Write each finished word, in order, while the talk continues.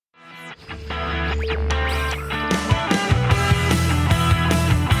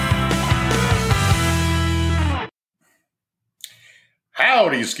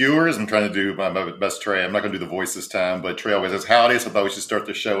Howdy, skewers. I'm trying to do my best Trey. I'm not going to do the voice this time, but Trey always says howdy, so I thought we should start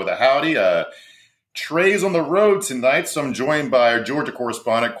the show with a howdy. Trey's on the road tonight, so I'm joined by our Georgia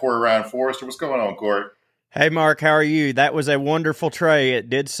correspondent, Corey Ryan Forrester. What's going on, Corey? Hey, Mark, how are you? That was a wonderful Trey. It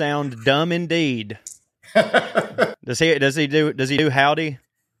did sound dumb indeed. Does he do howdy?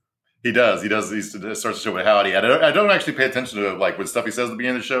 He does. He starts the show with howdy. I don't actually pay attention to like what stuff he says at the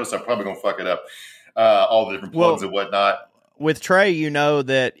beginning of the show, so I'm probably gonna fuck it up. All the different plugs and whatnot. With Trey, you know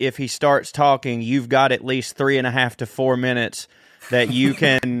that if he starts talking, you've got at least 3.5 to 4 minutes that you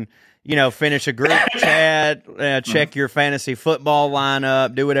can, finish a group chat, check your fantasy football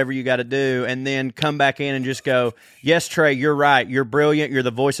lineup, do whatever you got to do, and then come back in and just go, yes, Trey, you're right. You're brilliant. You're the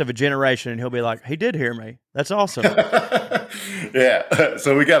voice of a generation. And he'll be like, he did hear me. That's awesome. Yeah.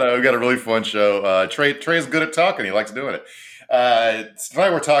 So we got a really fun show. Trey's good at talking. He likes doing it.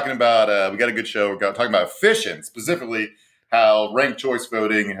 Tonight we're talking about, we got a good show. We're talking about fishing, specifically how ranked choice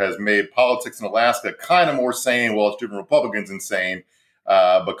voting has made politics in Alaska kind of more sane while it's driven Republicans insane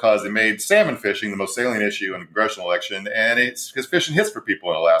because it made salmon fishing the most salient issue in the congressional election, and it's because fishing hits for people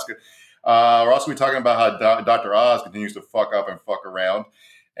in Alaska. We're also talking about how Dr. Oz continues to fuck up and fuck around,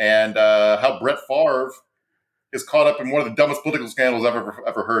 and how Brett Favre is caught up in one of the dumbest political scandals I've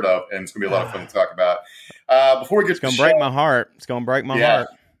ever heard of, and it's going to be a lot of fun to talk about. Before we get to the show, it's going to break my heart. It's going to break my heart.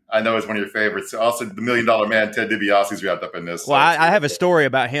 I know it's one of your favorites. Also, the $1 Million Man, Ted DiBiase's wrapped up in this. Well, I have a story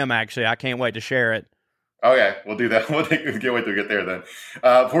about him, actually. I can't wait to share it. Okay, we'll do that. Can't wait to get there then.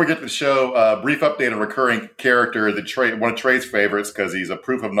 Before we get to the show, brief update on a recurring character, one of Trey's favorites, because he's a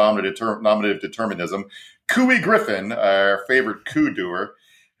proof of nominative determinism. Couey Griffin, our favorite coup doer,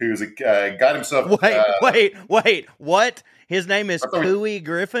 who's got himself... Wait, what? His name is Couey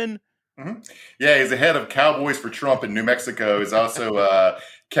Griffin? Mm-hmm. Yeah, he's the head of Cowboys for Trump in New Mexico. He's also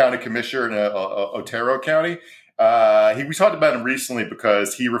county commissioner in Otero County. We talked about him recently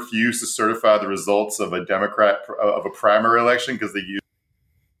because he refused to certify the results of a primary election because they used,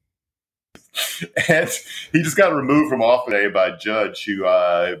 and he just got removed from office today by a judge who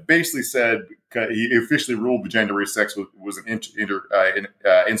basically said he officially ruled the January 6th was an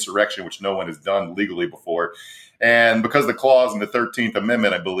insurrection, which no one has done legally before. And because the clause in the 13th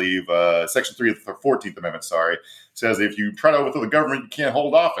Amendment, I believe, Section 3 of the 14th Amendment, says if you try to overthrow the government, you can't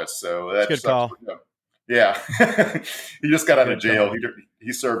hold office. So that's good call. Yeah. He just got out of jail.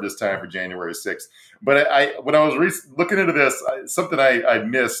 He served his time for January 6th. But when I was looking into this, something I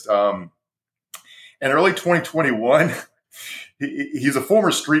missed, in early 2021, he's a former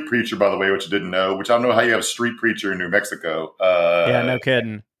street preacher, by the way, which I didn't know, which I don't know how you have a street preacher in New Mexico. Yeah, no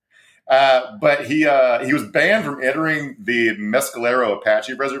kidding. But he was banned from entering the Mescalero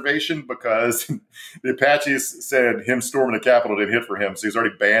Apache Reservation because the Apaches said him storming the Capitol didn't hit for him, so he's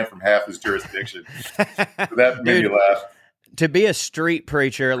already banned from half his jurisdiction. So that made me laugh. To be a street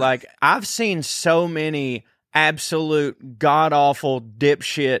preacher, like I've seen so many absolute god-awful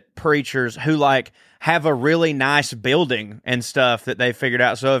dipshit preachers who like have a really nice building and stuff that they figured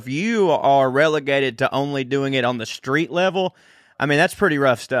out. So if you are relegated to only doing it on the street level, I mean, that's pretty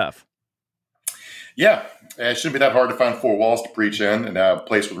rough stuff. Yeah, it shouldn't be that hard to find four walls to preach in, and a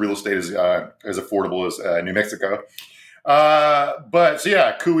place with real estate is as affordable as New Mexico. But so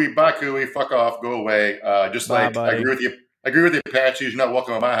yeah, Couey, bye Couey, fuck off, go away. Just bye, like buddy. I agree with the Apaches. You're not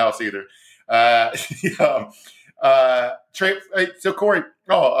welcome at my house either. Trey, so Corey,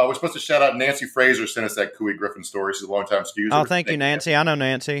 we're supposed to shout out Nancy Fraser sent us that Couey Griffin story. She's a longtime user. Oh, thank you, Nancy. I know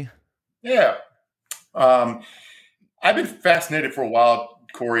Nancy. Yeah. I've been fascinated for a while,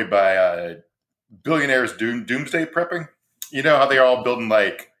 Corey, by billionaires doomsday prepping. You know how they're all building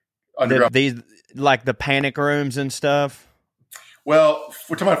like underground like the panic rooms and stuff. Well,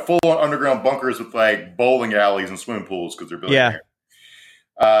 we're talking about full-on underground bunkers with like bowling alleys and swimming pools because they're billionaires.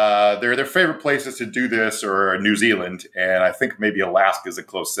 Yeah. Their favorite places to do this are New Zealand, and I think maybe Alaska is a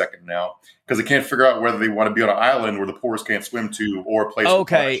close second now because they can't figure out whether they want to be on an island where the poorest can't swim to or a place.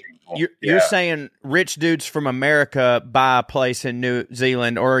 Okay, you're saying rich dudes from America buy a place in New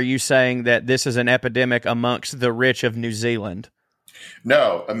Zealand, or are you saying that this is an epidemic amongst the rich of New Zealand?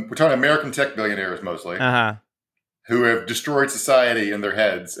 No, we're talking American tech billionaires mostly. Who have destroyed society in their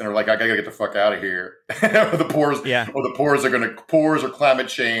heads and are like, I gotta get the fuck out of here. Or the pores or climate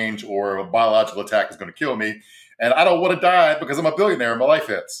change or a biological attack is gonna kill me. And I don't want to die because I'm a billionaire and my life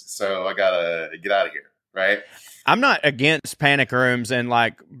hits. So I gotta get out of here. Right. I'm not against panic rooms and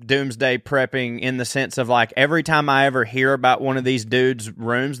like doomsday prepping in the sense of like every time I ever hear about one of these dudes'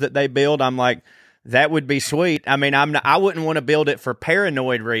 rooms that they build, I'm like, that would be sweet. I mean, I wouldn't want to build it for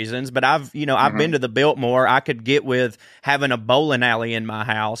paranoid reasons, but I've been to the Biltmore. I could get with having a bowling alley in my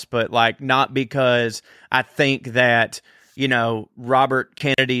house, but like not because I think that, Robert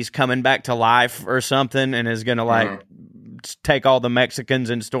Kennedy's coming back to life or something and is going to take all the Mexicans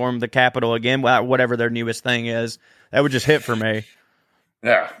and storm the Capitol again, whatever their newest thing is. That would just hit for me.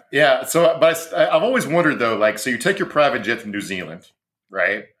 Yeah. So, but I've always wondered though, so you take your private jet to New Zealand,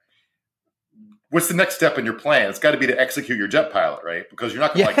 right? What's the next step in your plan? It's got to be to execute your jet pilot, right? Because you're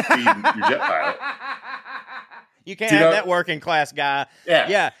not going to feed your jet pilot. You can't have that working class guy.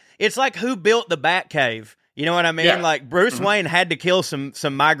 Yeah. It's like who built the Batcave? You know what I mean? Yeah. Like Bruce Wayne had to kill some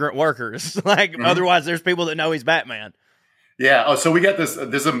migrant workers. Otherwise there's people that know he's Batman. Yeah. Oh, so we got this.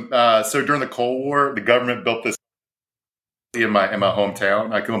 So during the Cold War, the government built this in my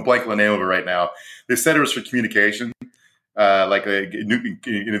hometown. I can blank the name of it right now. They said it was for communication. In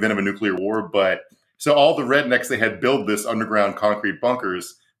the event of a nuclear war. But so all the rednecks, they had built this underground concrete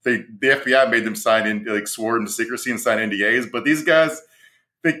bunkers. The FBI made them sign in, swore into secrecy and sign NDAs. But these guys,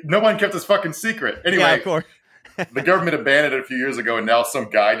 no one kept this fucking secret. Anyway, yeah, of course. The government abandoned it a few years ago, and now some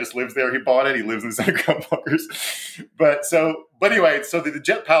guy just lives there. He bought it. He lives in these underground bunkers. But anyway, so the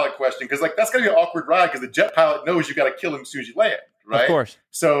jet pilot question, because that's going to be an awkward ride because the jet pilot knows you got to kill him as soon as you land. Right? Of course.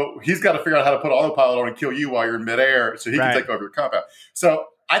 So he's got to figure out how to put autopilot on and kill you while you're in midair so he can take over your compound. So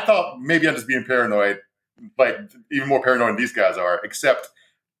I thought maybe I'm just being paranoid, even more paranoid than these guys are, except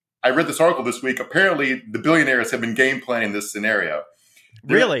I read this article this week. Apparently, the billionaires have been game planning this scenario.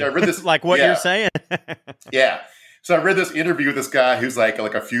 Really? I read this, like what you're saying? Yeah. So I read this interview with this guy who's like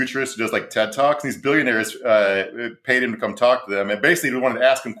a futurist who does TED Talks. And these billionaires paid him to come talk to them. And basically, they wanted to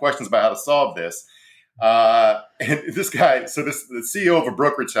ask him questions about how to solve this. And this guy, the CEO of a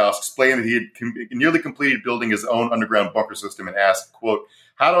brokerage house explained that he had nearly completed building his own underground bunker system and asked, quote,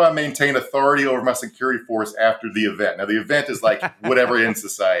 "How do I maintain authority over my security force after the event?" Now, the event is whatever in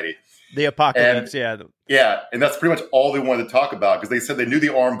society. The apocalypse, Yeah, and that's pretty much all they wanted to talk about because they said they knew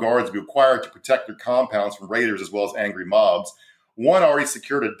the armed guards would be required to protect their compounds from raiders as well as angry mobs. One already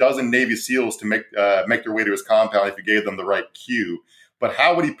secured a dozen Navy SEALs to make their way to his compound if he gave them the right cue. But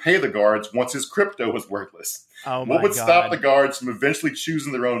how would he pay the guards once his crypto was worthless? What would stop the guards from eventually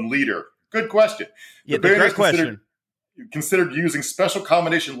choosing their own leader? Good question. Yeah, the great question. Considered using special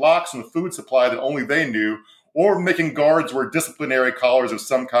combination locks on the food supply that only they knew, or making guards wear disciplinary collars of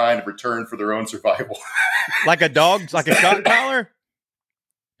some kind in return for their own survival. Like a dog's, like a shot collar?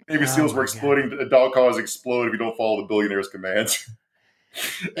 Navy SEALs were exploding. Dog collars explode if you don't follow the billionaire's commands.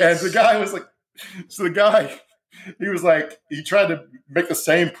 And the guy was like, he tried to make the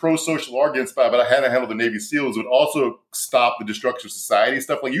same pro-social arguments about how to handle the Navy SEALs would also stop the destruction of society.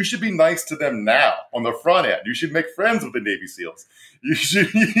 Stuff like, you should be nice to them now on the front end. You should make friends with the Navy SEAls. You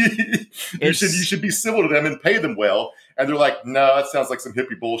should be civil to them and pay them well. And they're like, no, that sounds like some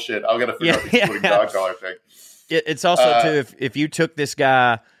hippie bullshit. I've got to figure out the exploding dog collar thing. It's also, too, if you took this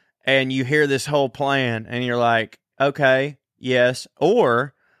guy and you hear this whole plan and you're like, okay, yes,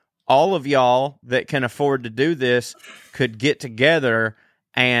 or all of y'all that can afford to do this could get together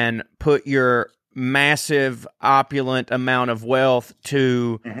and put your massive, opulent amount of wealth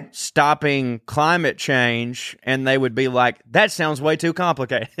to stopping climate change, and they would be like, that sounds way too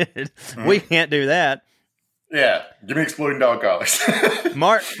complicated. We can't do that. Yeah, give me exploding dog collars.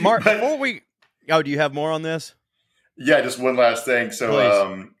 Mark, before we... Oh, do you have more on this? Yeah, just one last thing.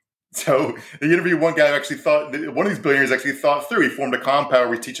 So the interview, one guy actually one of these billionaires actually thought through. He formed a compound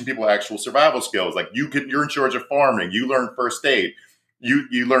where he's teaching people actual survival skills. Like you're in charge of farming. You learn first aid. You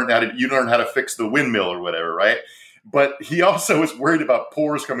learn how to fix the windmill or whatever, right? But he also was worried about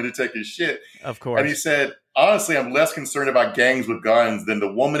poors coming to take his shit. Of course. And he said, honestly, I'm less concerned about gangs with guns than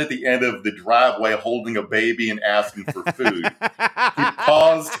the woman at the end of the driveway holding a baby and asking for food. He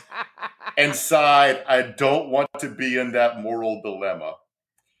paused and sighed, I don't want to be in that moral dilemma.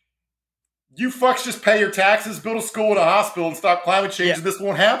 You fucks just pay your taxes, build a school and a hospital, and stop climate change, and this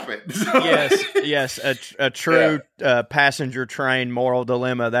won't happen. Yes, a true passenger train moral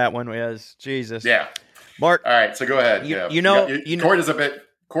dilemma. That one is Jesus. Yeah, Mark. All right, so go ahead.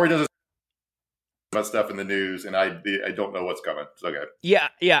 Corey does about stuff in the news, and I don't know what's coming. So okay. Yeah.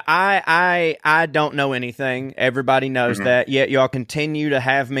 I don't know anything. Everybody knows that. Yet y'all continue to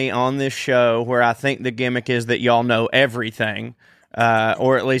have me on this show where I think the gimmick is that y'all know everything.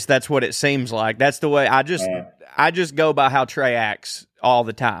 Or at least that's what it seems like. That's the way I just go by how Trey acts all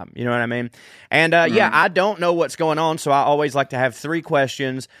the time. You know what I mean? And I don't know what's going on, so I always like to have 3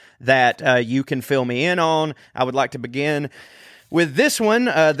 questions that you can fill me in on. I would like to begin with this one.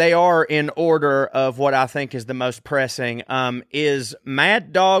 They are in order of what I think is the most pressing. Is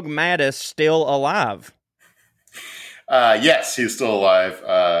Mad Dog Mattis still alive? Yes, he's still alive.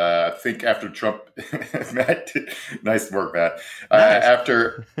 I think after Trump, Matt, nice work, Matt. Nice.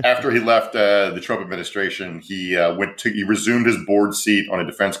 After he left the Trump administration, he resumed his board seat on a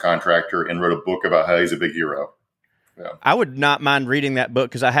defense contractor and wrote a book about how he's a big hero. Yeah. I would not mind reading that book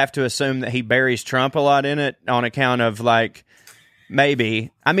because I have to assume that he buries Trump a lot in it on account of like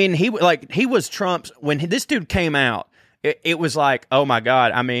maybe. I mean, he was Trump's when this dude came out. It was like, oh my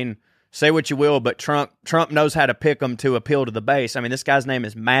God. I mean, say what you will, but Trump knows how to pick him to appeal to the base. I mean, this guy's name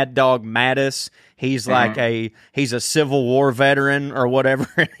is Mad Dog Mattis. He's like he's a Civil War veteran or whatever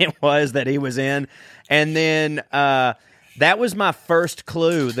it was that he was in, and then. That was my first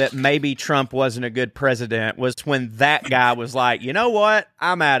clue that maybe Trump wasn't a good president was when that guy was like, you know what,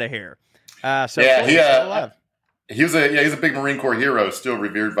 I'm out of here. He's a big Marine Corps hero, still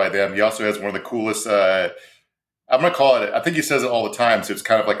revered by them. He also has one of the coolest. I'm going to call it. I think he says it all the time, so it's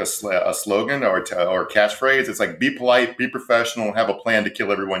kind of like a slogan or catchphrase. It's like, be polite, be professional, and have a plan to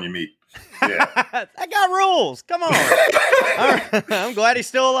kill everyone you meet. Yeah, that guy rules. Come on. All right. I'm glad he's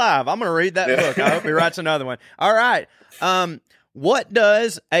still alive. I'm going to read that book. I hope he writes another one. All right. What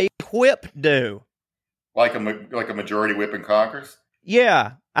does a whip do? Like a majority whip in Congress?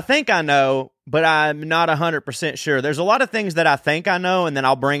 Yeah, I think I know, but I'm not 100% sure. There's a lot of things that I think I know, and then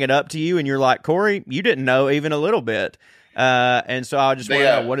I'll bring it up to you, and you're like, Corey, you didn't know even a little bit. And so I just want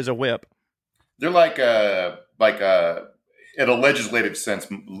to know, what is a whip? They're like in a legislative sense,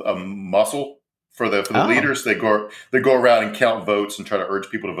 a muscle for the leaders. They go around and count votes and try to urge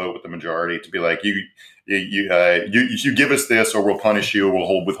people to vote with the majority to be like, you give us this, or we'll punish you, or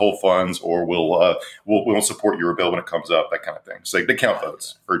we'll withhold funds, or we'll support your bill when it comes up, that kind of thing. So they count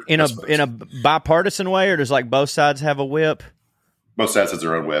votes in a bipartisan way, or does like both sides have a whip? Both sides has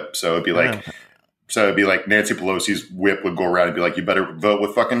their own whip. So it'd be like. So it'd be like Nancy Pelosi's whip would go around and be like, "You better vote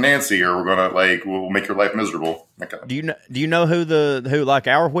with fucking Nancy, or we're gonna we'll make your life miserable." Do you know who like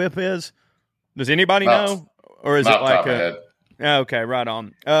our whip is? Does anybody know, or is it like okay, right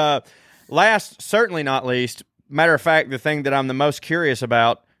on. Last, certainly not least, matter of fact, the thing that I'm the most curious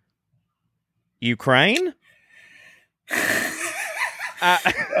about, Ukraine.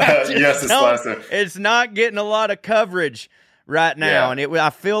 Yes, it's last time. It's not getting a lot of coverage right now, and I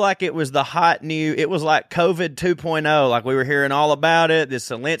feel like it was the hot new. It was like COVID 2.0. Like we were hearing all about it. This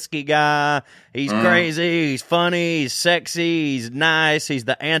Zelensky guy, he's crazy, he's funny, he's sexy, he's nice, he's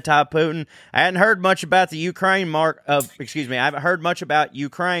the anti-Putin. I hadn't heard much about the Ukraine, Mark. I haven't heard much about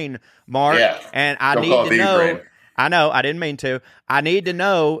Ukraine, Mark. Yeah. And I need to know. Ukraine. I know, I didn't mean to. I need to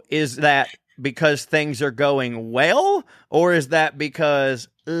know: is that because things are going well, or is that because?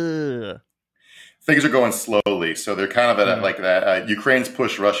 Things are going slowly, so they're kind of at like that. Ukraine's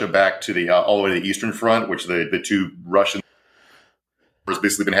pushed Russia back to the all the way to the Eastern Front, which the two Russian has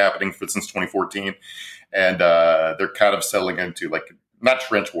basically been happening since 2014, and they're kind of settling into like not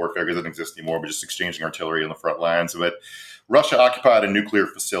trench warfare because it doesn't exist anymore, but just exchanging artillery on the front lines. But Russia occupied a nuclear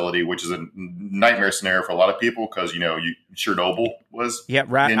facility, which is a nightmare scenario for a lot of people because Chernobyl was in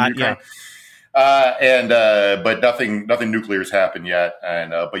Ukraine. But nothing nuclear has happened yet,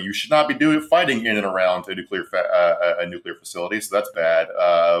 and but you should not be fighting in and around a nuclear facility, so that's bad.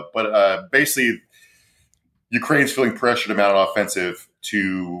 But basically, Ukraine's feeling pressured to mount an offensive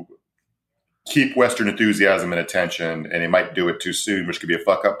to keep Western enthusiasm and attention, and they might do it too soon, which could be a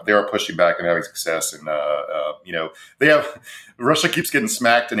fuck up. But they are pushing back and having success, and Russia keeps getting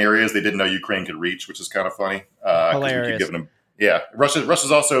smacked in areas they didn't know Ukraine could reach, which is kind of funny. Hilarious. We keep giving them. Yeah,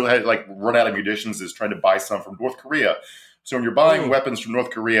 Russia's also had run out of munitions. Is trying to buy some from North Korea. So when you're buying weapons from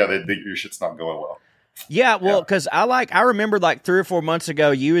North Korea, your shit's not going well. Yeah, well, because I remember like 3 or 4 months ago,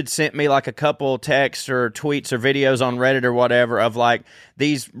 you had sent me like a couple texts or tweets or videos on Reddit or whatever of like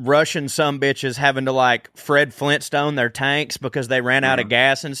these Russian sumbitches having to like Fred Flintstone their tanks because they ran out of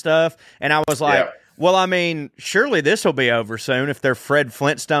gas and stuff. And I was like, well, I mean, surely this will be over soon if they're Fred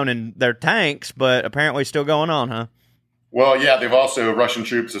Flintstone in their tanks, but apparently still going on, huh? Well, yeah, Russian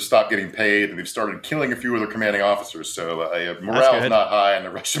troops have stopped getting paid, and they've started killing a few of their commanding officers. So morale is not high in the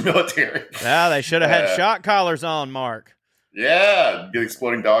Russian military. Yeah, they should have had shot collars on, Mark. Yeah, get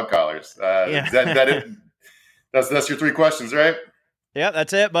exploding dog collars. That's your 3 questions, right? Yeah,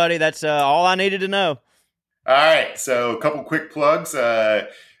 that's it, buddy. That's all I needed to know. All right, so a couple quick plugs.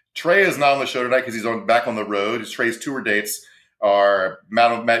 Trey is not on the show tonight because he's back on the road. Trey's tour dates are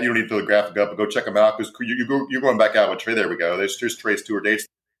Matt. You don't need to fill the graphic up, but go check them out because you're going back out with Trey. There we go. There's Trey's tour dates.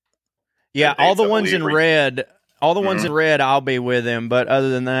 Yeah, all the ones in red. All the ones in red, I'll be with him. But other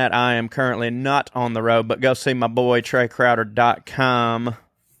than that, I am currently not on the road. But go see my boy, TreyCrowder.com.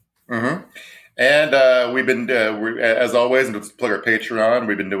 Mm-hmm. And we've been, as always, and let's plug our Patreon.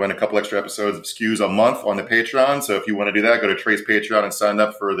 We've been doing a couple extra episodes of SKUs a month on the Patreon. So if you want to do that, go to Trey's Patreon and sign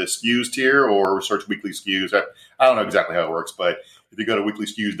up for the SKUs tier or search Weekly SKUs. I don't know exactly how it works, but if you go to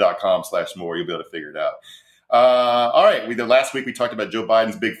weeklyskews.com/more, you'll be able to figure it out. All right. Last week we talked about Joe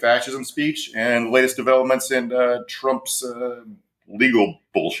Biden's big fascism speech and the latest developments in Trump's legal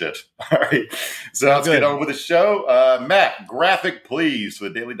bullshit. All right. So let's get on with the show. Matt, graphic, please, for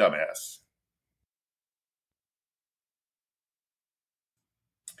the Daily Dumbass.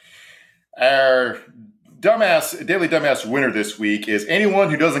 Our Daily Dumbass winner this week is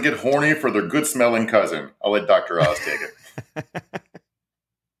anyone who doesn't get horny for their good-smelling cousin. I'll let Dr. Oz take it.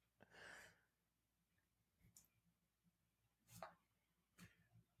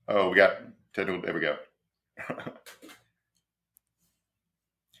 Oh, we got technical. There we go.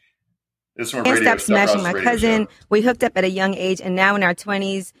 This is from Can't radio. stop smashing my cousin. Show. We hooked up at a young age, and now in our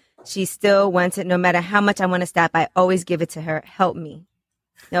 20s, she still wants it. No matter how much I want to stop, I always give it to her. Help me.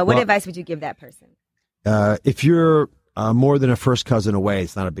 Now, what advice would you give that person? If you're more than a first cousin away,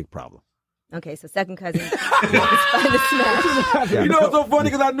 it's not a big problem. Okay, so second cousin. You know what's so funny?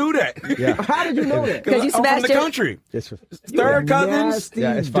 Because I knew that. Yeah. How did you know that? Because you I'm from smashed the your country. It's Third cousins.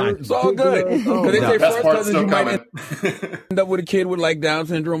 Yeah, it's fine. It's all good. Because they say Best first part's cousins, still you might coming. end up with a kid with like Down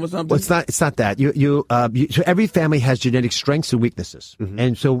syndrome or something. Well, it's not that. So every family has genetic strengths and weaknesses. Mm-hmm.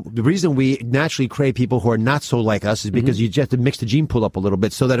 And so the reason we naturally crave people who are not so like us is because you just have to mix the gene pool up a little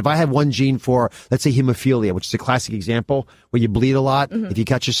bit, so that if I have one gene for, let's say, hemophilia, which is a classic example where you bleed a lot if you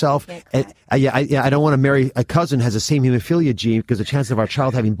cut yourself, and I don't want to marry a cousin who has the same hemophilia gene, because the chance of our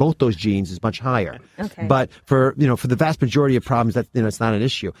child having both those genes is much higher. Okay. But for the vast majority of problems, that it's not an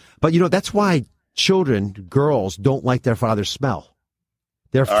issue. But that's why girls don't like their father's smell.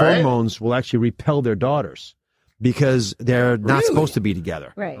 Their pheromones will actually repel their daughters, because they're not supposed to be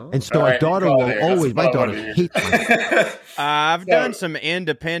together. Right. And so our daughter will always, my daughter hates my I've done some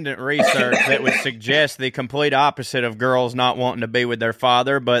independent research that would suggest the complete opposite of girls not wanting to be with their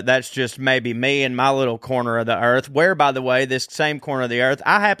father, but that's just maybe me and my little corner of the earth, where, by the way, this same corner of the earth,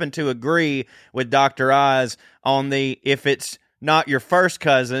 I happen to agree with Dr. Oz on the, if it's not your first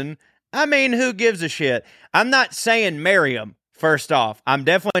cousin, I mean, who gives a shit? I'm not saying marry him, first off. I'm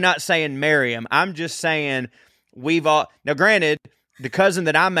definitely not saying marry him. I'm just saying now granted, the cousin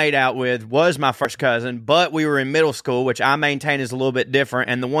that I made out with was my first cousin, but we were in middle school, which I maintain is a little bit different.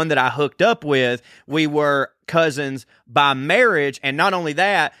 And the one that I hooked up with, we were cousins by marriage. And not only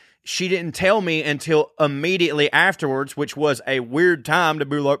that, she didn't tell me until immediately afterwards, which was a weird time to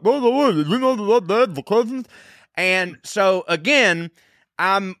be like, by the way, did you know that dad's for cousins? And so, again,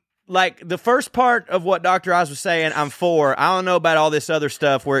 I'm like, the first part of what Dr. Oz was saying, I'm for. I don't know about all this other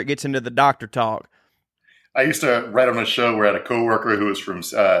stuff where it gets into the doctor talk. I used to write on a show where I had a coworker who was from,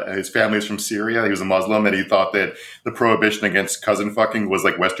 his family is from Syria. He was a Muslim, and he thought that the prohibition against cousin fucking was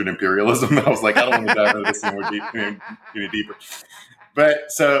like Western imperialism. I was like, I don't want to dive into this any deeper. But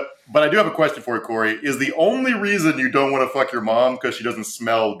I do have a question for you, Corey. Is the only reason you don't want to fuck your mom because she doesn't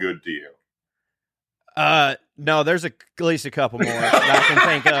smell good to you? No, there's at least a couple more that I can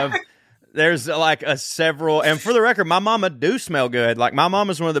think of. There's like several, and for the record, my mama do smell good. Like, my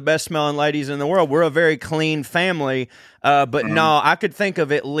mama's one of the best smelling ladies in the world. We're a very clean family. But no, I could think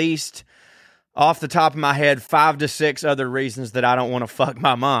of at least off the top of my head 5 to 6 other reasons that I don't want to fuck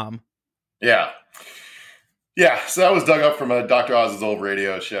my mom. Yeah. Yeah, so that was dug up from Dr. Oz's old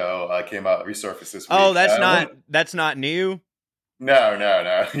radio show. Came out, resurfaced this week. Oh, that's not new?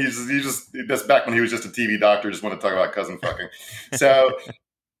 No. He just that's back when he was just a TV doctor, just wanted to talk about cousin fucking. So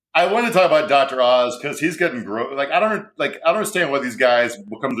I want to talk about Dr. Oz because he's getting I don't understand why these guys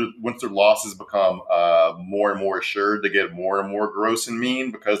once their losses become more and more assured, they get more and more gross and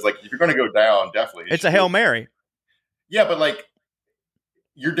mean. Because like, if you're going to go down, definitely it's a Hail Mary. Yeah, but like,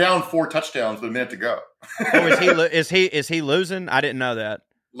 you're down 4 touchdowns with a minute to go. Oh, is he losing? I didn't know that.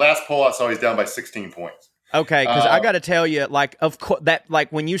 Last poll I saw, he's down by 16 points. Okay, because I got to tell you, like, of course, that, like,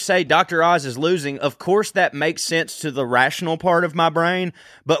 when you say Dr. Oz is losing, of course that makes sense to the rational part of my brain.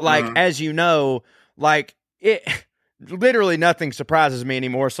 But like, as you know, like, it literally nothing surprises me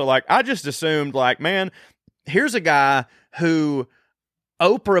anymore. So like, I just assumed, like, man, here's a guy who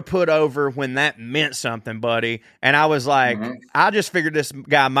Oprah put over when that meant something, buddy. And I was like, I just figured this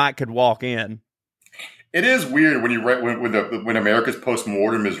guy could walk in. It is weird when you write when America's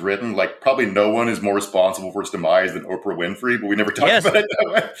postmortem is written. Like, probably no one is more responsible for its demise than Oprah Winfrey, but we never talk about it that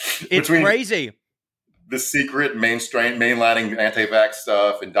way. It's crazy. The secret mainlining anti-vax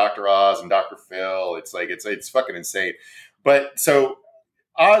stuff and Dr. Oz and Dr. Phil, it's like it's fucking insane. But so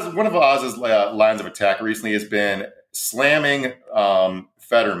one of Oz's lines of attack recently has been slamming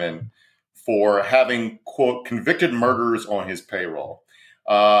Fetterman for having, quote, convicted murderers on his payroll.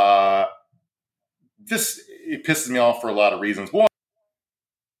 It pisses me off for a lot of reasons. One,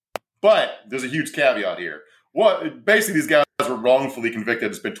 but there's a huge caveat here. Basically, these guys were wrongfully convicted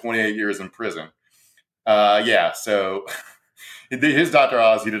and spent 28 years in prison. So his Dr.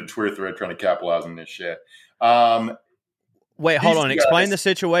 Oz, he did a Twitter thread trying to capitalize on this shit. Wait, hold on. Explain the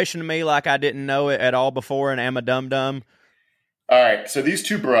situation to me like I didn't know it at all before and am a dum-dum. All right, so these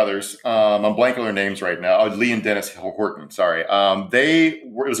two brothers, I'm blanking on their names right now. Lee and Dennis Horton, sorry. It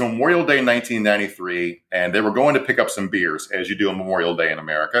was Memorial Day 1993, and they were going to pick up some beers, as you do on Memorial Day in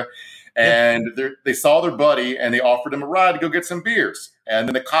America. And they saw their buddy, and they offered him a ride to go get some beers. And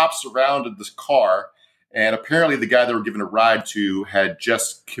then the cops surrounded this car, and apparently the guy they were giving a ride to had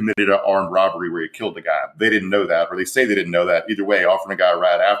just committed an armed robbery where he killed the guy. They didn't know that, or they say they didn't know that. Either way, offering a guy a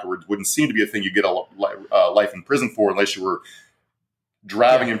ride afterwards wouldn't seem to be a thing you get a life in prison for unless you were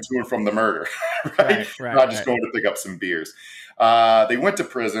driving him to and from the murder, right? Not just going to pick up some beers. They went to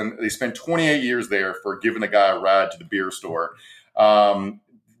prison. They spent 28 years there for giving a guy a ride to the beer store.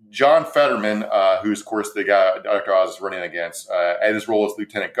 John Fetterman, who's, of course, the guy Dr. Oz is running against, and his role as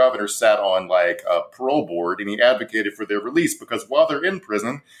lieutenant governor, sat on like a parole board, and he advocated for their release because while they're in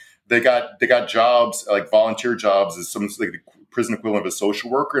prison, they got jobs, like volunteer jobs, as some like the prison equivalent of a social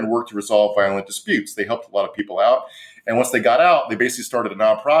worker, and worked to resolve violent disputes. They helped a lot of people out. And once they got out, they basically started a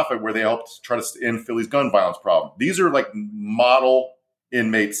nonprofit where they helped try to end Philly's gun violence problem. These are like model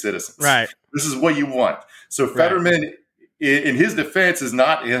inmate citizens. Right. This is what you want. So Fetterman, in his defense,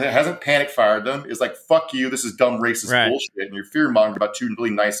 hasn't panic fired them. Is like, fuck you. This is dumb racist bullshit. And you're fear mongering about two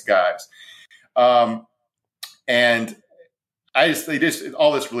really nice guys. And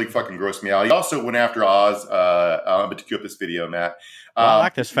all this really fucking grossed me out. He also went after Oz. I'm going to cue up this video, Matt. I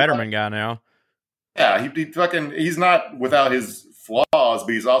like this Fetterman guy now. Yeah, he's not without his flaws, but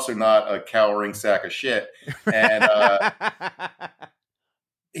he's also not a cowering sack of shit. And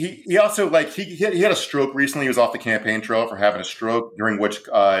he also he had a stroke recently. He was off the campaign trail for having a stroke, during which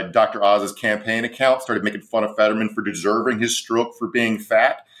Dr. Oz's campaign account started making fun of Fetterman for deserving his stroke for being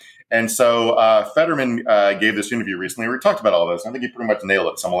fat. And so Fetterman gave this interview recently where he talked about all this. I think he pretty much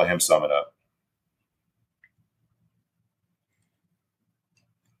nailed it, so I'm going to let him sum it up.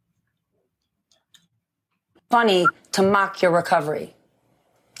 Funny to mock your recovery.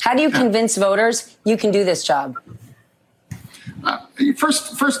 How do you convince voters you can do this job?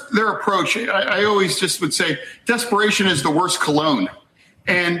 First, their approach, I always just would say desperation is the worst cologne.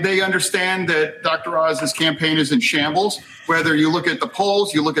 And they understand that Dr. Oz's campaign is in shambles. Whether you look at the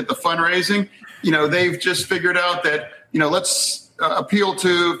polls, you look at the fundraising, they've just figured out that, let's appeal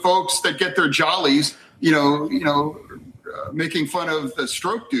to folks that get their jollies, making fun of the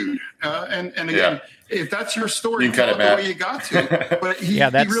stroke dude. And again, if that's your story, you tell it the way you got to. But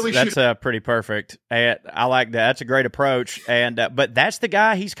that's pretty perfect. And I like that. That's a great approach. And but that's the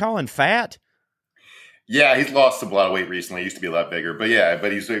guy he's calling fat. Yeah, he's lost a lot of weight recently. He used to be a lot bigger, but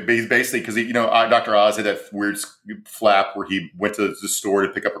he's basically because Dr. Oz had that weird flap where he went to the store to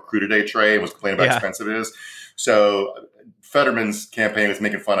pick up a Crudité tray and was complaining about how expensive it is. So Fetterman's campaign was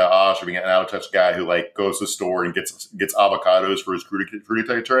making fun of Oz for being an out of touch guy who goes to the store and gets avocados for his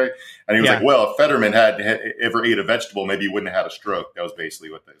Crudité tray, and he was like, "Well, if Fetterman had ever ate a vegetable, maybe he wouldn't have had a stroke." That was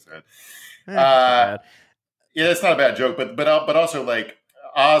basically what they said. It's not a bad joke, but also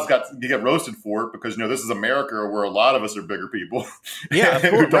Oz got roasted for it because this is America where a lot of us are bigger people. Yeah, of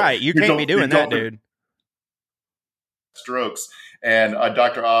course, right. You can't be doing that, dude. Strokes, and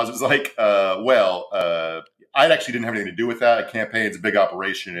Dr. Oz was like, I actually didn't have anything to do with that. A campaign's a big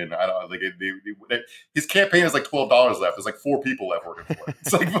operation, and I don't his campaign is like $12 left. There's like 4 people left working for it.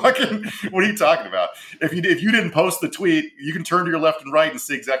 It's like fucking. What are you talking about? If you didn't post the tweet, you can turn to your left and right and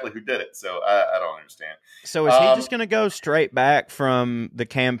see exactly who did it. So I don't understand. So is he just going to go straight back from the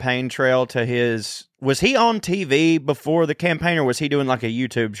campaign trail to his? Was he on TV before the campaign, or was he doing like a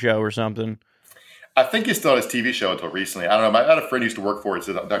YouTube show or something? I think he still had his TV show until recently. I don't know. I had a friend who used to work for it.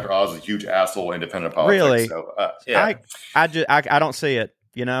 Said Dr. Oz is a huge asshole, independent politics. Really? So, I don't see it.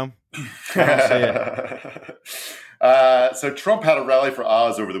 I don't see it. So Trump had a rally for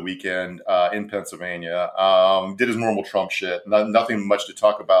Oz over the weekend in Pennsylvania. Did his normal Trump shit. Nothing much to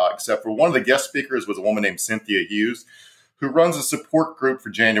talk about except for one of the guest speakers was a woman named Cynthia Hughes, who runs a support group for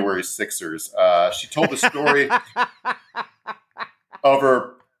January Sixers. She told the story of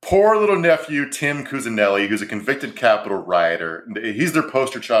her poor little nephew, Tim Cusinelli, who's a convicted Capitol rioter. He's their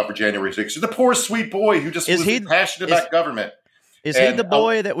poster child for January 6th. He's the poor, sweet boy who just was passionate about government. Is he the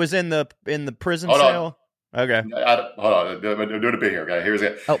boy that was in the prison cell? Okay. Hold on, I'm doing a bit here, guy. Here's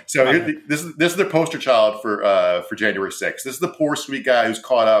it. Oh, So okay. this is the poster child for January 6th. This is the poor sweet guy who's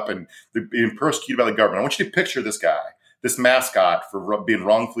caught up and being persecuted by the government. I want you to picture this guy, this mascot for being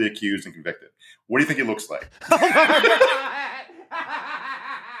wrongfully accused and convicted. What do you think he looks like?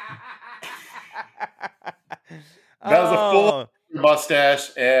 That was a full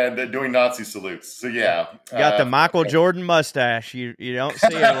mustache and doing Nazi salutes. So yeah, Got the Michael Jordan mustache. You don't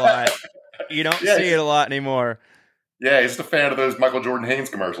see it a lot. You don't see it a lot anymore. Yeah, he's just a fan of those Michael Jordan Haynes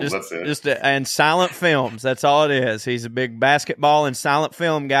commercials. That's it. And silent films. That's all it is. He's a big basketball and silent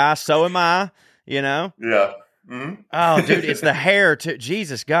film guy. So am I. You know. Yeah. Mm-hmm. Oh, dude, it's the hair too.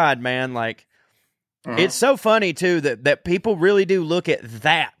 Jesus God, man, like. It's so funny too that people really do look at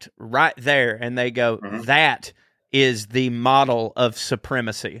that right there and they go, that is the model of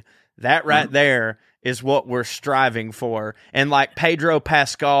supremacy. That right there is what we're striving for. And like Pedro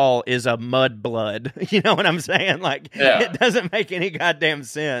Pascal is a mudblood. You know what I'm saying? Like it doesn't make any goddamn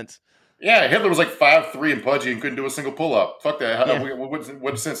sense. Yeah, Hitler was like 5'3" and pudgy and couldn't do a single pull-up. Fuck that. Yeah.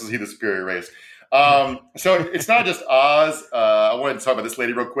 What sense is he the superior race? So it's not just Oz. I wanted to talk about this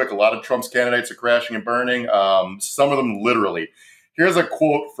lady real quick. A lot of Trump's candidates are crashing and burning. Some of them literally. Here's a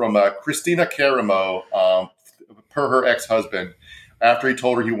quote from Christina Caramo, per her ex-husband, after he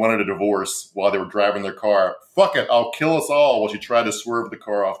told her he wanted a divorce while they were driving their car. Fuck it, I'll kill us all, while she tried to swerve the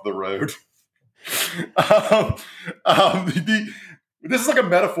car off the road. This is like a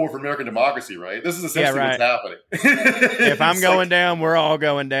metaphor for American democracy, right? This is essentially what's happening. If I'm going down, we're all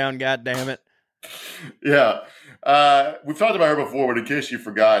going down, God damn it. Yeah. We've talked about her before, but in case you've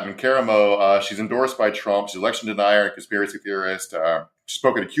forgotten, Caramo, she's endorsed by Trump. She's election denier and conspiracy theorist. She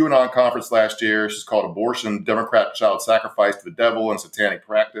spoke at a QAnon conference last year. She's called abortion, Democrat child sacrifice to the devil, and satanic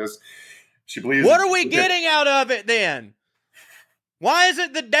practice. She believes. What are we getting out of it then? Why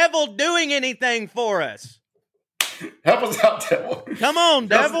isn't the devil doing anything for us? Help us out, devil. Come on,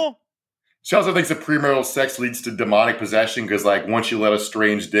 devil. She also thinks that premarital sex leads to demonic possession because, like, once you let a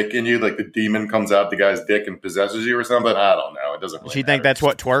strange dick in you, like, the demon comes out the guy's dick and possesses you or something. I don't know. It doesn't really She think that's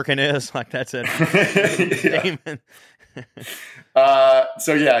what twerking is? Like, that's a demon.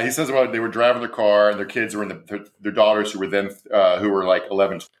 So, yeah, he says about they were driving their car and their kids were in their daughters who were like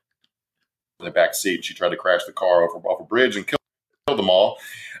 11 in the back seat. She tried to crash the car off a bridge and killed them all.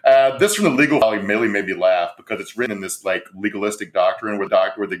 This from the legal valley really made me laugh because it's written in this like legalistic doctrine where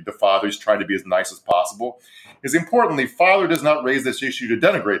the father's trying to be as nice as possible. Is importantly, father does not raise this issue to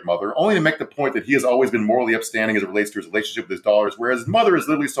denigrate mother, only to make the point that he has always been morally upstanding as it relates to his relationship with his daughters, whereas his mother has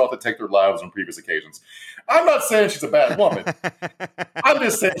literally sought to take their lives on previous occasions. I'm not saying she's a bad woman. I'm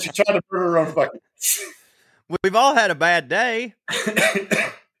just saying she tried to murder her own fucking. We've all had a bad day.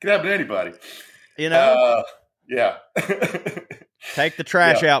 Can happen to anybody. You know? Yeah. Take the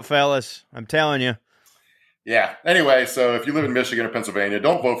trash out, fellas. I'm telling you. Yeah. Anyway, so if you live in Michigan or Pennsylvania,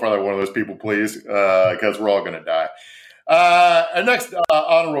 don't vote for either one of those people, please, because we're all going to die. Our next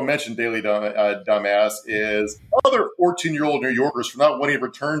honorable mention, Daily Dumbass, is other 14-year-old New Yorkers for not wanting to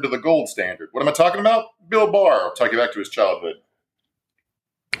return to the gold standard. What am I talking about? Bill Barr. I'll take you back to his childhood.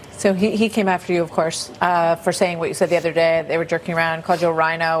 So he came after you, of course, for saying what you said the other day. They were jerking around, called you a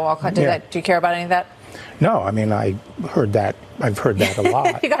rhino, all kinds of that. Do you care about any of that? No, I mean, I've heard that a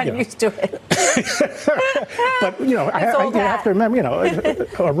lot. You got used to it. But, you have to remember,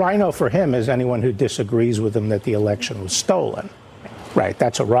 a rhino for him is anyone who disagrees with him that the election was stolen. Right,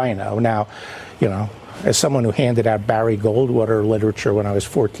 that's a rhino. Now, as someone who handed out Barry Goldwater literature when I was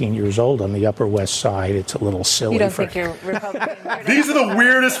 14 years old on the Upper West Side, it's a little silly. You don't think you're Republican? These are the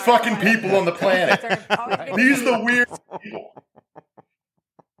weirdest fucking people on the planet. These are the weirdest people.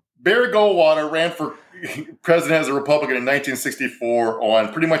 Barry Goldwater ran for president as a Republican in 1964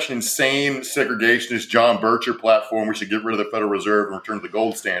 on pretty much an insane segregationist John Bircher platform. We should get rid of the Federal Reserve and return to the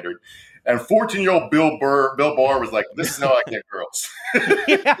gold standard. And 14-year-old Bill Barr was like, this is how I get girls.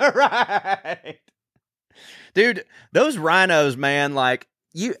 Yeah, right. Dude, those rhinos, man,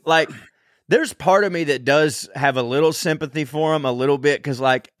 there's part of me that does have a little sympathy for them, a little bit, because,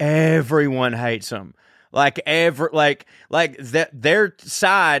 like, everyone hates them. Their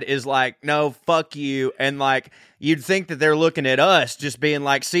side is like, no, fuck you. And like, you'd think that they're looking at us just being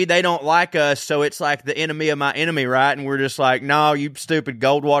like, see, they don't like us. So it's like the enemy of my enemy. Right. And we're just like, no, you stupid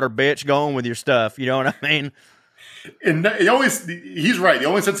Goldwater bitch, go on with your stuff. You know what I mean? And he's right. The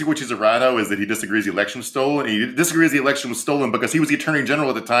only sense in which he's a rhino is that he disagrees the election was stolen. And he disagrees the election was stolen because he was the attorney general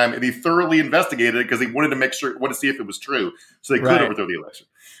at the time, and he thoroughly investigated it because he wanted to see if it was true, so they could overthrow the election.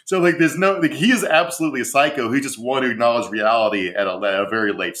 So he is absolutely a psycho who just wanted to acknowledge reality at a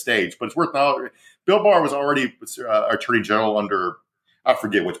very late stage. But it's worth knowledge. Bill Barr was already attorney general under I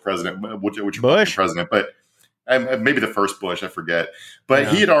forget which president, which Bush president, but maybe the first Bush, I forget. But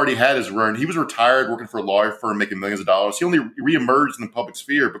he had already had his run. He was retired, working for a lawyer firm, making millions of dollars. He only reemerged in the public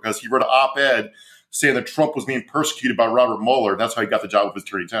sphere because he wrote an op-ed saying that Trump was being persecuted by Robert Mueller, and that's how he got the job with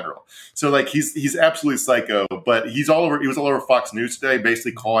Attorney General. So like he's absolutely psycho, but he's all over. He was all over Fox News today,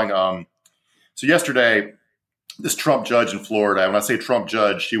 basically calling. So yesterday, this Trump judge in Florida. When I say Trump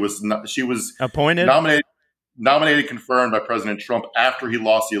judge, she was appointed, nominated, confirmed by President Trump after he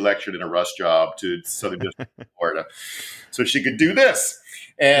lost the election in a rush job to Southern District of Florida, so she could do this.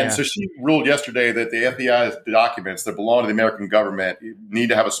 And so she ruled yesterday that the FBI's documents that belong to the American government need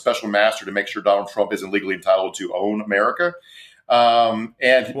to have a special master to make sure Donald Trump isn't legally entitled to own America. And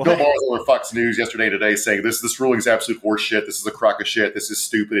Bill Barr was over Fox News yesterday today saying this ruling is absolute horse shit. This is a crock of shit. This is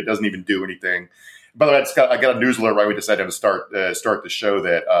stupid. It doesn't even do anything. By the way, I got a news alert right. We decided to start the show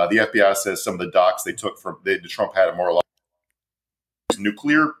that the FBI says some of the docs they took from the Trump had at Mar-a-Lago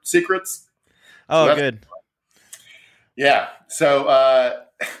nuclear secrets. Oh, so good. Yeah. So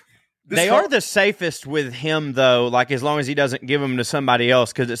they are the safest with him, though, like as long as he doesn't give them to somebody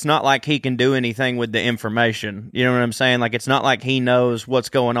else, because it's not like he can do anything with the information. You know what I'm saying? Like, it's not like he knows what's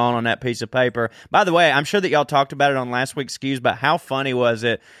going on that piece of paper. By the way, I'm sure that y'all talked about it on last week's Skews, but how funny was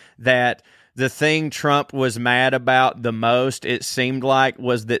it that the thing Trump was mad about the most, it seemed like,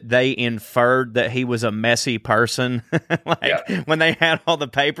 was that they inferred that he was a messy person, when they had all the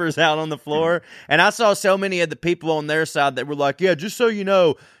papers out on the floor. And I saw so many of the people on their side that were like, yeah, just so you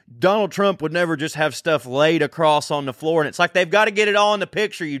know, Donald Trump would never just have stuff laid across on the floor. And it's like, they've got to get it all in the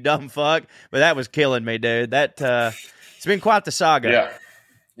picture, you dumb fuck. But that was killing me, dude. That it's been quite the saga.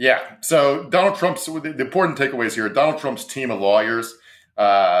 Yeah. So Donald Trump's, the important takeaways here, Donald Trump's team of lawyers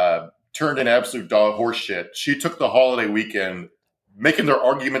turned in absolute dog horse shit. She took the holiday weekend making their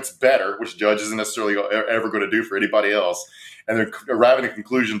arguments better, which judge isn't necessarily ever going to do for anybody else. And they're arriving at a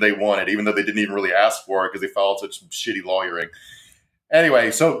conclusion they wanted, even though they didn't even really ask for it because they followed such shitty lawyering.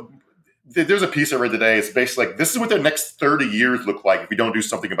 Anyway, so there's a piece I read today. It's basically like, this is what the next 30 years look like if we don't do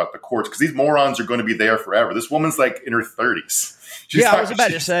something about the courts, because these morons are going to be there forever. This woman's like in her 30s. I was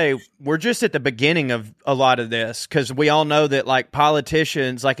about to say, we're just at the beginning of a lot of this, because we all know that, like,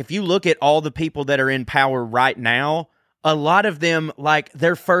 politicians, like, if you look at all the people that are in power right now, a lot of them, like,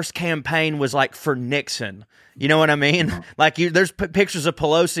 their first campaign was, like, for Nixon. You know what I mean? Mm-hmm. Like, there's pictures of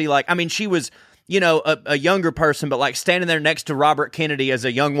Pelosi, like, I mean, she was, you know, a younger person, but, like, standing there next to Robert Kennedy as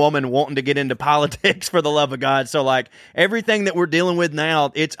a young woman wanting to get into politics, for the love of God. So, like, everything that we're dealing with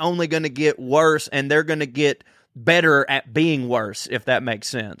now, it's only going to get worse, and they're going to get better at being worse, if that makes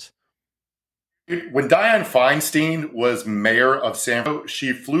sense. When Dianne Feinstein was mayor of San Francisco,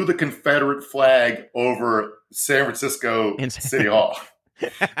 she flew the Confederate flag over San Francisco City Hall.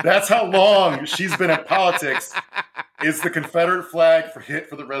 That's how long she's been in politics. Is the Confederate flag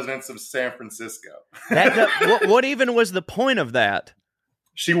for the residents of San Francisco? What even was the point of that?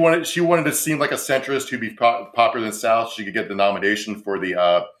 She wanted to seem like a centrist who'd be popular in the South. She could get the nomination for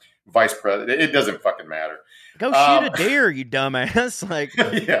the vice president. It doesn't fucking matter. Go shoot a deer, you dumbass. Like,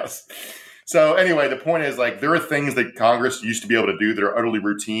 yes. So anyway, the point is, like, there are things that Congress used to be able to do that are utterly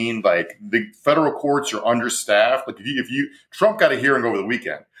routine. Like, the federal courts are understaffed. Like, if you Trump got a hearing over the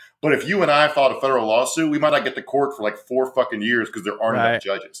weekend, but if you and I filed a federal lawsuit, we might not get to court for like 4 fucking years because there aren't enough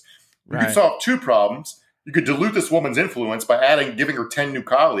judges. You could solve 2 problems. You could dilute this woman's influence by giving her 10 new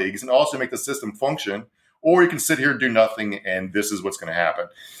colleagues and also make the system function, or you can sit here and do nothing, and this is what's going to happen.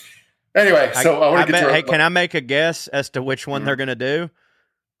 Anyway, so I want to get to. Hey, can I make a guess as to which one they're going to do?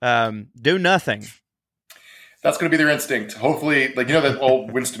 Do nothing. That's going to be their instinct. Hopefully, like, you know that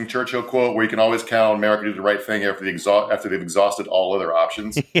old Winston Churchill quote where you can always count on America to do the right thing after they've exhausted all other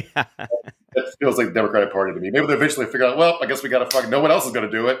options. Yeah. That feels like the Democratic Party to me. Maybe they'll eventually figure out, well, I guess we got to no one else is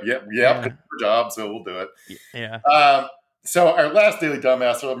going to do it. Yeah, job, so we'll do it. Yeah. So our last Daily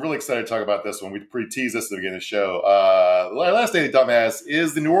Dumbass, so I'm really excited to talk about this one. We pre-teased this at the beginning of the show. Our last Daily Dumbass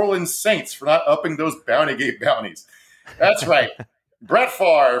is the New Orleans Saints for not upping those Bounty Gate bounties. That's right. Brett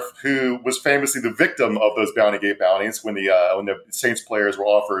Favre, who was famously the victim of those Bounty Gate bounties when the Saints players were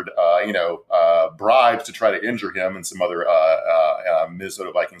offered, bribes to try to injure him and some other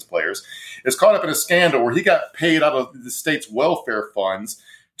Minnesota Vikings players, is caught up in a scandal where he got paid out of the state's welfare funds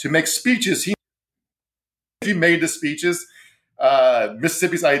to make speeches. He made the speeches.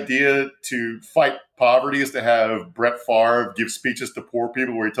 Mississippi's idea to fight poverty is to have Brett Favre give speeches to poor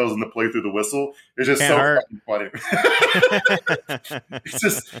people where he tells them to play through the whistle. It's just fucking funny. It's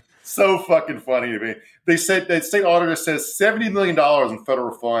just so fucking funny to me. They said that state auditor says $70 million in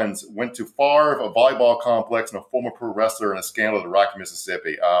federal funds went to Favre, a volleyball complex, and a former pro wrestler in a scandal at the Rocky,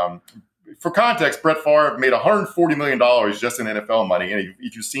 Mississippi. for context, Brett Favre made $140 million just in NFL money. And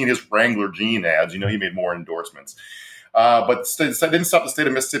if you've seen his Wrangler jean ads, you know he made more endorsements. But it didn't stop the state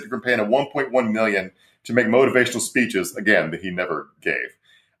of Mississippi from paying him $1.1 million to make motivational speeches, again, that he never gave.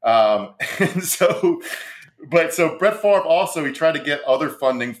 And so Brett Favre also, he tried to get other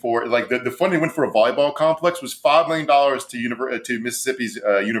funding for, like the funding went for a volleyball complex was $5 million to Mississippi's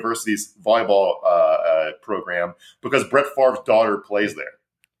university's volleyball program because Brett Favre's daughter plays there.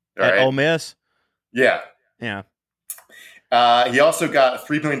 At Ole Miss? Yeah. Yeah. He also got a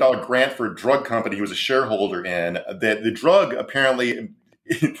 $3 million grant for a drug company he was a shareholder in. The drug apparently,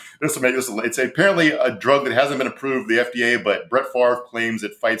 it's apparently a drug that hasn't been approved by the FDA, but Brett Favre claims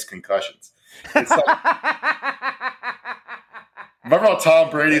it fights concussions. It's like, remember how Tom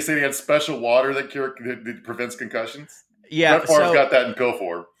Brady said he had special water that prevents concussions? Yeah. Brett Favre's got that in pill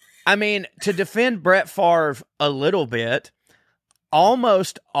form. I mean, to defend Brett Favre a little bit,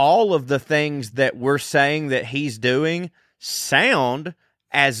 almost all of the things that we're saying that he's doing sound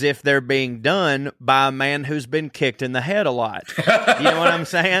as if they're being done by a man who's been kicked in the head a lot. You know what I'm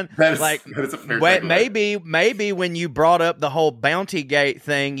saying? that is a fair maybe when you brought up the whole Bounty Gate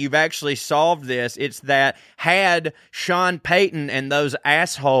thing, you've actually solved this. It's that had Sean Payton and those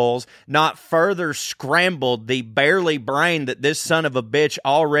assholes not further scrambled the barely brain that this son of a bitch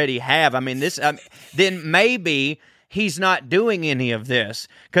already have, then maybe he's not doing any of this.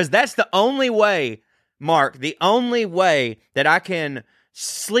 Because that's the only way, Mark, the only way that I can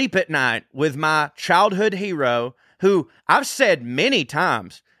sleep at night with my childhood hero, who I've said many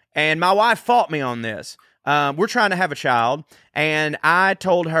times, and my wife fought me on this. We're trying to have a child, and I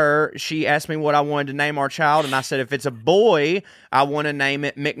told her, she asked me what I wanted to name our child, and I said, if it's a boy, I want to name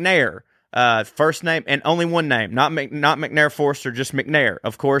it McNair. First name, and only one name, not McNair Forster, just McNair.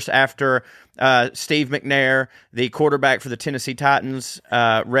 Of course, after Steve McNair, the quarterback for the Tennessee Titans,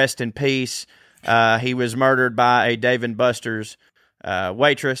 rest in peace. He was murdered by a Dave & Buster's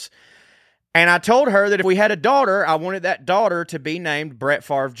waitress. And I told her that if we had a daughter, I wanted that daughter to be named Brett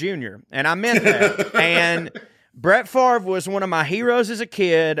Favre Jr. And I meant that. And Brett Favre was one of my heroes as a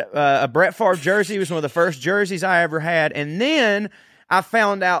kid. A Brett Favre jersey was one of the first jerseys I ever had. And then I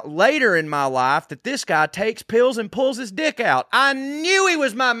found out later in my life that this guy takes pills and pulls his dick out. I knew he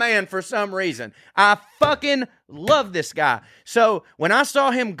was my man for some reason. I fucking love this guy. So when I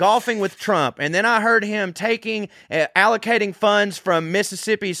saw him golfing with Trump, and then I heard him allocating funds from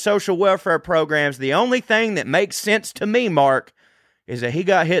Mississippi's social welfare programs, the only thing that makes sense to me, Mark, is that he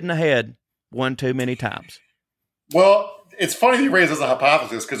got hit in the head one too many times. Well, it's funny that you raise as a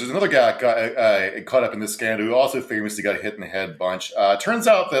hypothesis because there's another guy got caught up in this scandal who also famously got hit in the head a bunch. Turns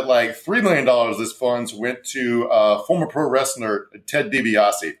out that like $3 million of this funds went to former pro wrestler Ted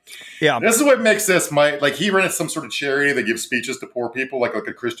DiBiase. Yeah, this is what makes this he rented some sort of charity that gives speeches to poor people, like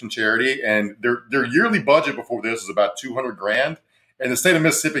a Christian charity, and their yearly budget before this was about $200,000, and the state of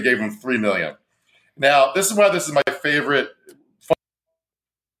Mississippi gave them $3 million. Now, this is why this is my favorite.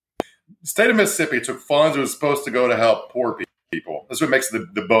 The state of Mississippi took funds that was supposed to go to help poor people. This is what makes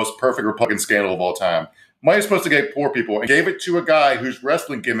it the most perfect Republican scandal of all time. Money was supposed to give poor people and gave it to a guy whose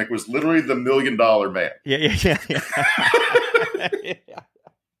wrestling gimmick was literally the $1 Million Man. Yeah.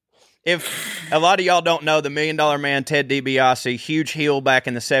 If a lot of y'all don't know, the $1 Million Man, Ted DiBiase, huge heel back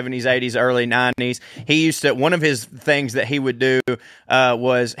in the 70s, 80s, early 90s. He used to, one of his things that he would do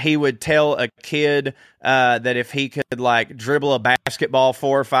was he would tell a kid that if he could dribble a basketball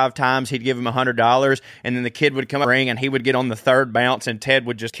 4 or 5 times, he'd give him $100, and then the kid would come up ring and he would get on the third bounce, and Ted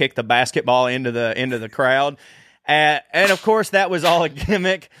would just kick the basketball into the crowd. And of course, that was all a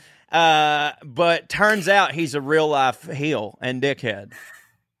gimmick. But turns out he's a real life heel and dickhead.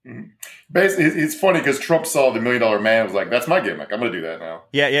 Basically, it's funny because Trump saw the $1 Million Man and was like, "That's my gimmick. I'm going to do that now."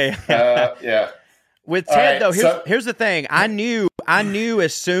 Yeah. Yeah. With Ted, though, here's the thing. I knew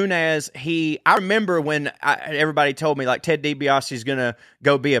as soon as I remember when everybody told me, Ted DiBiase is going to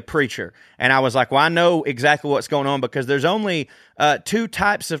go be a preacher. And I was like, well, I know exactly what's going on because there's only 2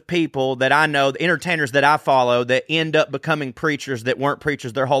 types of people that I know, the entertainers that I follow, that end up becoming preachers that weren't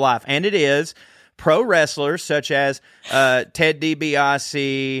preachers their whole life. And it is pro wrestlers such as Ted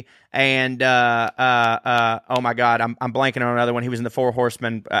DiBiase and oh my God, I'm blanking on another one. He was in the Four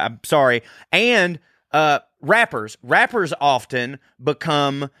Horsemen. I'm sorry. And rappers often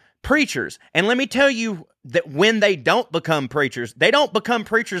become preachers. And let me tell you that when they don't become preachers, they don't become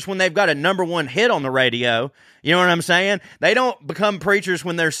preachers when they've got a #1 hit on the radio. You know what I'm saying? They don't become preachers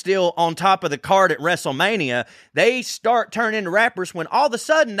when they're still on top of the card at WrestleMania. They start turning into rappers when all of a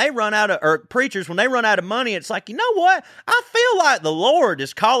sudden they run out of, or preachers, when they run out of money. It's like, you know what? I feel like the Lord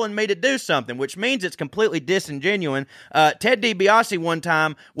is calling me to do something, which means it's completely disingenuous. Ted DiBiase one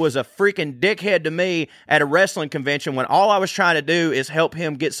time was a freaking dickhead to me at a wrestling convention when all I was trying to do is help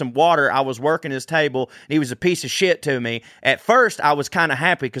him get some water. I was working his table, and he was a piece of shit to me. At first, I was kind of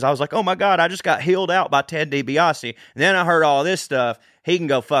happy because I was like, oh my God, I just got healed out by Ted DiBiase. And then I heard all this stuff. He can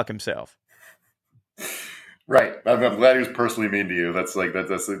go fuck himself. Right. I'm glad he was personally mean to you. That's like, that's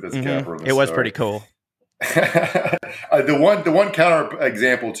mm-hmm. It was story. Pretty cool. The one counter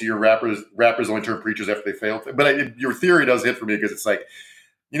example to your rappers only turn preachers after they fail. But your theory does hit for me because it's like,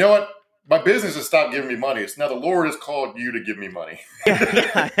 you know what? My business has stopped giving me money. It's now the Lord has called you to give me money.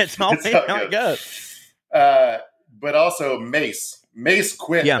 yeah, it's always how it goes. But also Mace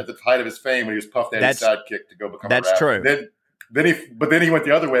quit at the height of his fame when he was Puff Daddy's sidekick to go become a rapper. That's true. Then he went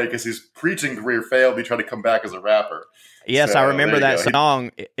the other way because his preaching career failed. He tried to come back as a rapper. Yes, so, I remember that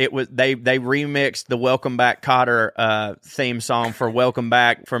song. It was they remixed the Welcome Back Kotter theme song for Welcome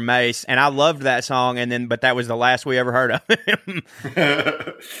Back for Mace, and I loved that song. But that was the last we ever heard of him.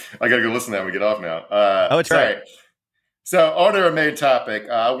 I gotta go listen to that when we get off now. It's right. So on to our main topic.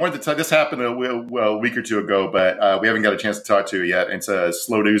 I wanted to tell this happened a week or two ago, but we haven't got a chance to talk to it yet. It's a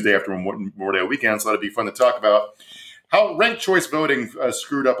slow news day after Memorial Day weekend, so it'd be fun to talk about how ranked choice voting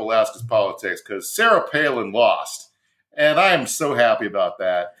screwed up Alaska's politics because Sarah Palin lost. And I am so happy about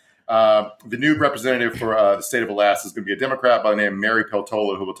that. The new representative for the state of Alaska is going to be a Democrat by the name of Mary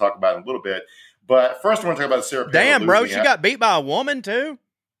Peltola, who we'll talk about in a little bit. But first, I want to talk about Sarah Palin. Damn, bro, she got beat by a woman, too?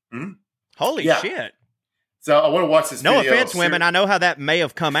 Mm-hmm. Holy shit. So I want to watch this video. No offense, women. I know how that may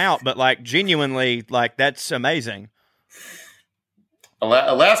have come out, but, like, genuinely, like, that's amazing.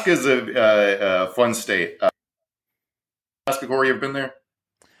 Alaska is a fun state. Alaska, Corey, you ever been there?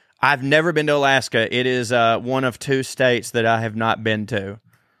 I've never been to Alaska. It is one of 2 states that I have not been to.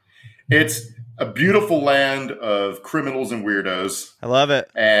 It's a beautiful land of criminals and weirdos. I love it.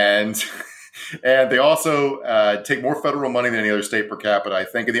 And they also take more federal money than any other state per capita, I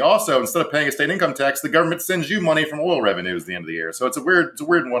think. And they also, instead of paying a state income tax, the government sends you money from oil revenues at the end of the year. So it's a weird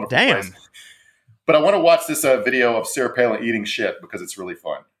and wonderful place. But I want to watch this video of Sarah Palin eating shit because it's really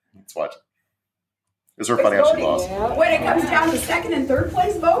fun. Let's watch it. It's her funny how she lost. When it comes down to second and third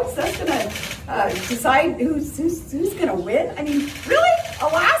place votes, that's going to decide who's going to win. I mean, really?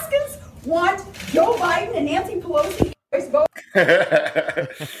 Alaskans want Joe Biden and Nancy Pelosi vote?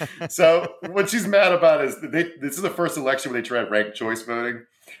 So what she's mad about is this is the first election where they tried ranked choice voting.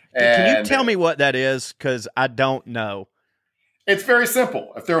 Can you tell me what that is? Because I don't know. It's very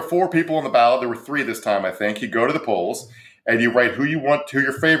simple. If there are 4 people on the ballot, there were 3 this time, I think. You go to the polls. And you write who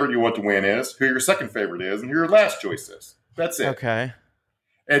your favorite you want to win is, who your second favorite is, and who your last choice is. That's it. Okay.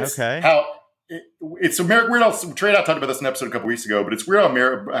 It's weird. Trey and I talked about this in an episode a couple weeks ago, but it's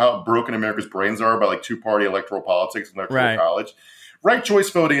weird how broken America's brains are by like 2-party electoral politics and electoral college. Right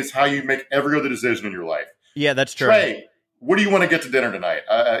choice voting is how you make every other decision in your life. Yeah, that's true. Trey, what do you want to get to dinner tonight?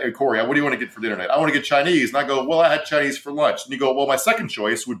 Corey, what do you want to get for dinner tonight? I want to get Chinese. And I go, well, I had Chinese for lunch. And you go, well, my second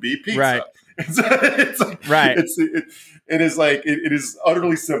choice would be pizza. Right. It is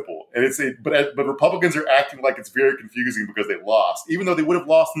utterly simple, and but Republicans are acting like it's very confusing because they lost, even though they would have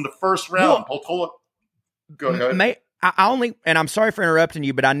lost in the first round. Go ahead. And I'm sorry for interrupting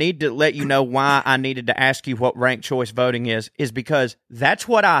you, but I need to let you know why I needed to ask you what ranked choice voting is because that's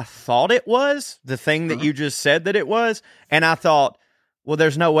what I thought it was, the thing that you just said that it was, and I thought, well,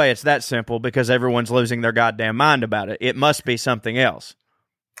 there's no way it's that simple because everyone's losing their goddamn mind about it. It must be something else.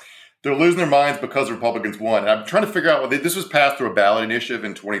 They're losing their minds because Republicans won. And I'm trying to figure out this was passed through a ballot initiative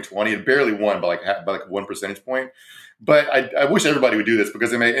in 2020. It barely won by like 1 percentage point. But I wish everybody would do this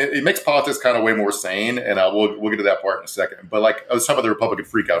because it makes politics kind of way more sane. And we'll get to that part in a second. But like I was talking about the Republican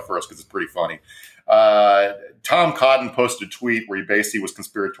freak out first because it's pretty funny. Tom Cotton posted a tweet where he basically was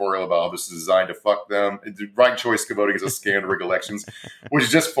conspiratorial about how this is designed to fuck them. Right choice voting is a scam to rig elections, which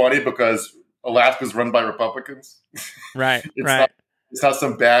is just funny because Alaska's run by Republicans. Right. It's not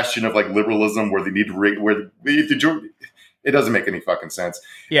some bastion of like liberalism where they need to it doesn't make any fucking sense.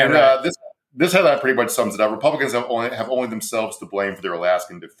 Yeah, and, this headline pretty much sums it up. Republicans have only themselves to blame for their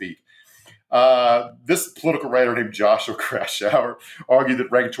Alaskan defeat. This political writer named Joshua Krasauer argued that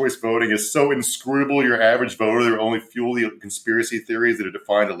ranked choice voting is so inscrutable your average voter that it only fuel the conspiracy theories that have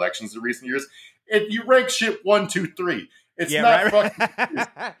defined elections in recent years. You rank shit 1, 2, 3. It's not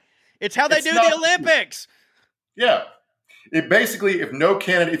fucking. It's how they do the Olympics. Yeah. It basically, if no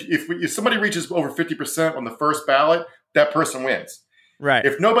candidate, if somebody reaches over 50% on the first ballot, that person wins. Right.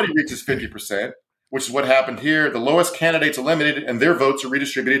 If nobody reaches 50%, which is what happened here, the lowest candidate's eliminated and their votes are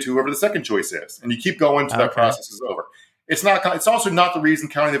redistributed to whoever the second choice is. And you keep going until that process is over. It's also not the reason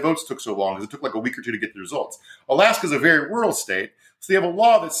counting the votes took so long, because it took like a week or two to get the results. Alaska is a very rural state, so they have a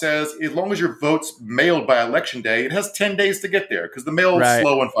law that says as long as your vote's mailed by election day, it has 10 days to get there, because the mail is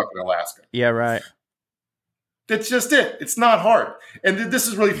slow in fucking Alaska. Yeah, right. That's just it. It's not hard. And this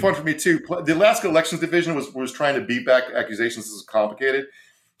is really fun for me, too. The Alaska Elections Division was trying to beat back accusations this is complicated.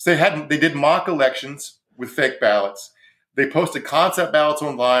 So they did mock elections with fake ballots. They posted concept ballots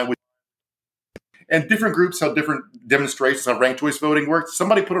online. And different groups have different demonstrations on ranked choice voting works.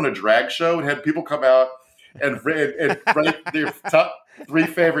 Somebody put on a drag show and had people come out and write their top 3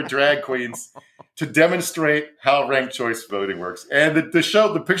 favorite drag queens to demonstrate how ranked choice voting works. And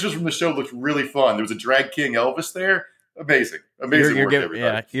the pictures from the show looked really fun. There was a drag king Elvis there. Amazing work,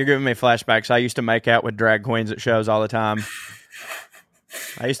 everybody. You're giving me flashbacks. I used to make out with drag queens at shows all the time.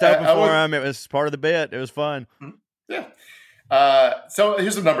 I used to open for them. It was part of the bit. It was fun. Yeah. So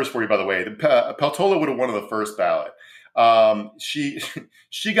here's the numbers for you, by the way. Peltola would have won on the first ballot.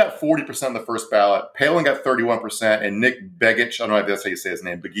 She got 40% on the first ballot. Palin got 31%, and Nick Begich, I don't know if that's how you say his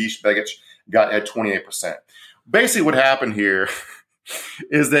name, Begich had 28%. Basically, what happened here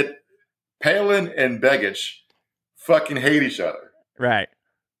is that Palin and Begich fucking hate each other. Right.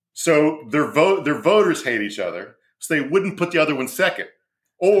 So their voters hate each other, so they wouldn't put the other one second.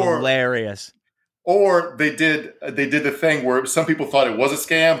 Hilarious. Or they did the thing where some people thought it was a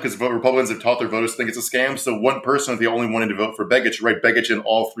scam because Republicans have taught their voters to think it's a scam. So one person, if they only wanted to vote for Begich, write Begich in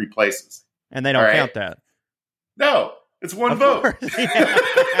all 3 places. And they don't count that. No, it's one vote.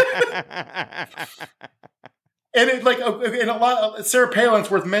 And Sarah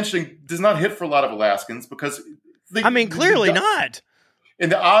Palin's worth mentioning does not hit for a lot of Alaskans because clearly not. In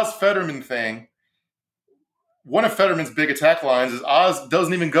the Oz Fetterman thing, one of Fetterman's big attack lines is Oz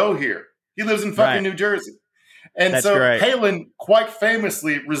doesn't even go here. He lives in fucking New Jersey. And That's so great. Palin quite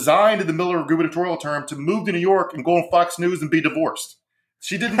famously resigned in the middle of her gubernatorial term to move to New York and go on Fox News and be divorced.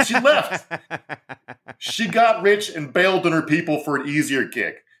 She left. She got rich and bailed on her people for an easier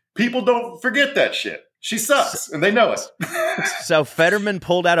gig. People don't forget that shit. She sucks, and they know it. So Fetterman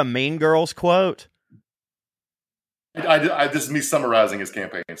pulled out a Mean Girls quote? This is me summarizing his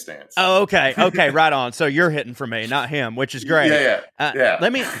campaign stance. Oh, okay. Okay, right on. So you're hitting for me, not him, which is great. Yeah.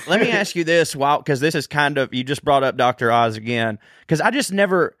 Let me ask you this, because this is kind of, you just brought up Dr. Oz again, because I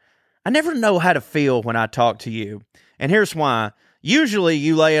never know how to feel when I talk to you. And here's why. Usually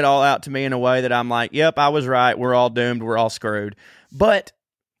you lay it all out to me in a way that I'm like, yep, I was right. We're all doomed. We're all screwed. But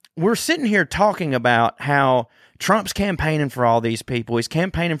we're sitting here talking about how Trump's campaigning for all these people. He's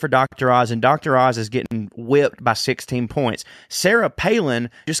campaigning for Dr. Oz, and Dr. Oz is getting whipped by 16 points. Sarah Palin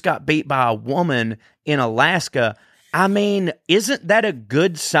just got beat by a woman in Alaska. I mean, isn't that a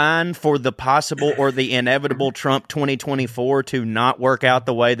good sign for the possible or the inevitable Trump 2024 to not work out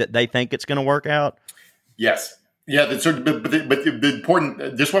the way that they think it's going to work out? Yes. Yeah, but the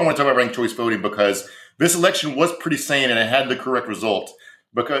important, just why I want to talk about ranked choice voting, because this election was pretty sane and it had the correct result.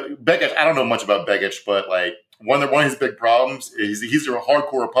 Because Begich, I don't know much about Begich, but like one of his big problems is he's a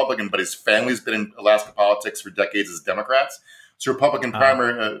hardcore Republican, but his family's been in Alaska politics for decades as Democrats. So Republican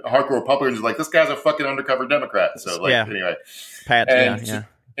primary hardcore Republicans are like, this guy's a fucking undercover Democrat. So anyway,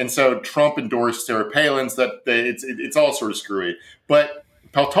 and so Trump endorsed Sarah Palin. So that it's all sort of screwy. But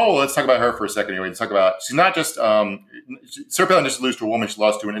Peltola, let's talk about her for a second. Anyway, let's talk about she's not just Sarah Palin just lost to a woman. She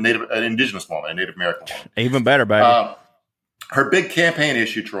lost to an indigenous woman, a Native American woman. Even better, baby. Her big campaign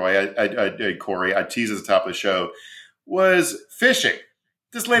issue, Troy, Corey, I teased at the top of the show, was fishing.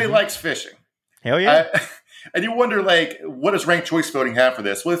 This lady likes fishing. Hell yeah. And you wonder, like, what does ranked choice voting have for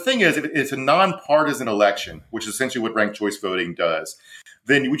this? Well, the thing is, it's a nonpartisan election, which is essentially what ranked choice voting does.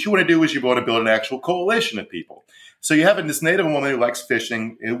 Then what you want to do is you want to build an actual coalition of people. So you have this Native woman who likes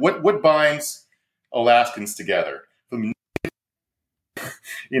fishing. What binds Alaskans together?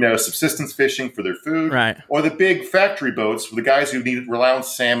 Subsistence fishing for their food, right? Or the big factory boats for the guys who rely on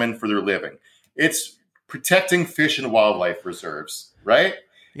salmon for their living. It's protecting fish and wildlife reserves, right?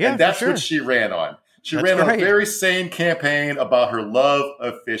 Yeah, and that's for sure. what she ran on. She ran on a very sane campaign about her love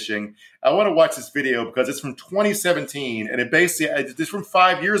of fishing. I want to watch this video because it's from 2017, and it's from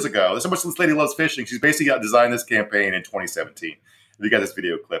 5 years ago. That's how much this lady loves fishing. She's basically designed this campaign in 2017. If you got this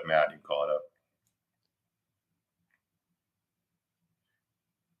video clip, Matt, you can call it up.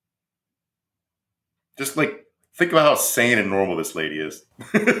 Just think about how sane and normal this lady is.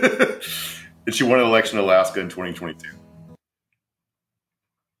 And she won an election in Alaska in 2022.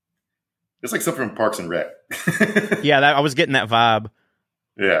 It's like something from Parks and Rec. Yeah, I was getting that vibe.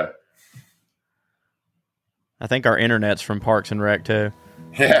 Yeah. I think our internet's from Parks and Rec, too.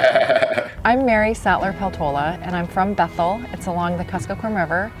 Yeah. I'm Mary Sattler Peltola, and I'm from Bethel. It's along the Kuskokwim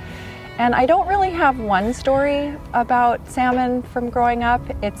River. And I don't really have one story about salmon from growing up.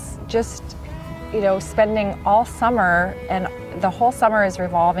 It's just, spending all summer, and the whole summer is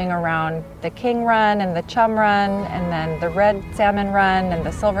revolving around the king run and the chum run, and then the red salmon run and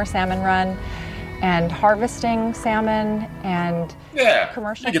the silver salmon run, and harvesting salmon and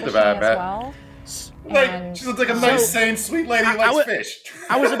commercial fishing as well. Like, she looks like a nice, sane, sweet lady who likes fish.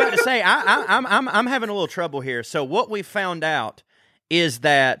 I was about to say, I'm having a little trouble here. So what we found out is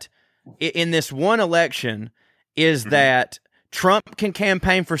that in this one election is that Trump can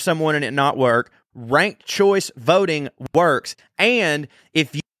campaign for someone and it not work. Ranked choice voting works. And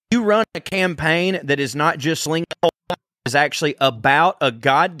if you run a campaign that is not just is actually about a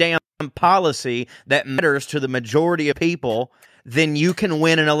goddamn policy that matters to the majority of people, then you can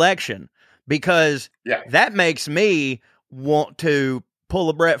win an election. Because that makes me want to pull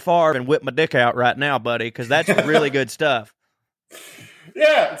a Brett Favre and whip my dick out right now, buddy, because that's really good stuff.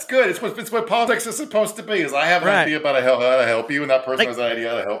 Yeah, it's good. It's what politics is supposed to be. Is I have an idea about how to help you, and that person has an idea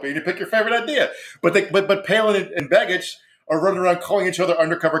how to help you, and you pick your favorite idea. But Palin and Begich are running around calling each other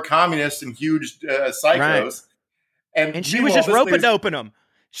undercover communists and huge psychos. Right. And she was just rope-a-doping them.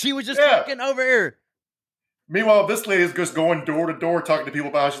 She was just fucking over here. Meanwhile, this lady is just going door to door talking to people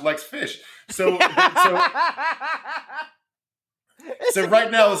about how she likes fish. So right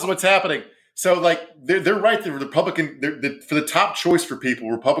now, this is what's happening. So, like, they're right. The Republican, for the top choice for people,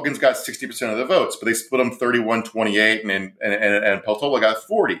 Republicans got 60% of the votes, but they split them 31-28, and Peltola got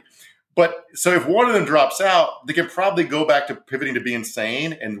 40. But so if one of them drops out, they can probably go back to pivoting to being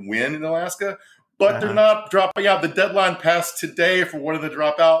sane and win in Alaska. But they're not dropping out. The deadline passed today for one of them to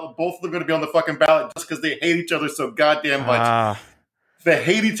drop out. Both of them are going to be on the fucking ballot just because they hate each other so goddamn much. They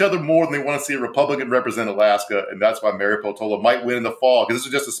hate each other more than they want to see a Republican represent Alaska, and that's why Mary Peltola might win in the fall, because this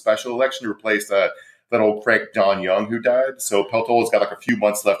is just a special election to replace that old crank John Young who died. So Peltola's got like a few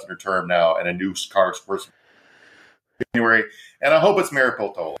months left in her term now, and a new congressperson in January. And I hope it's Mary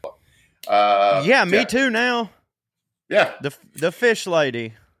Peltola. Me too now. Yeah. The fish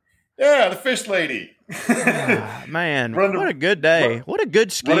lady. Yeah, the fish lady. Man, what a good day. What a good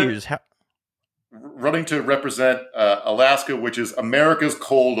excuse. Running to represent Alaska, which is America's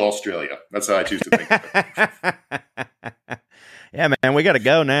cold Australia. That's how I choose to think of it. Yeah, man, we got to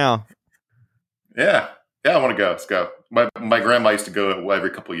go now. Yeah, I want to go. Let's go. My grandma used to go every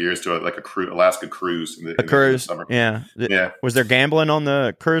couple of years to Alaska cruise in the summer. Yeah. Yeah. Was there gambling on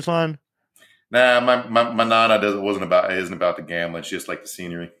the cruise line? Nah, my nana isn't about the gambling. She just liked the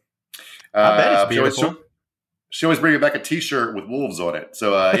scenery. I bet it's beautiful. She always brings back a T-shirt with wolves on it.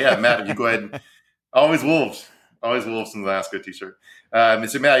 So, Matt, if you go ahead and always wolves in the Alaska T-shirt.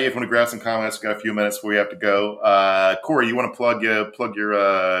 So, Matt, if you want to grab some comments, we've got a few minutes before we have to go. Corey, you want to plug your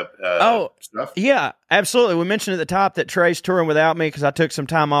stuff? Yeah, absolutely. We mentioned at the top that Trey's touring without me because I took some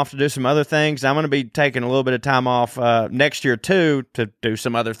time off to do some other things. I'm going to be taking a little bit of time off next year, too, to do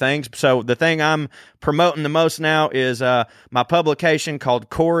some other things. So the thing I'm promoting the most now is my publication called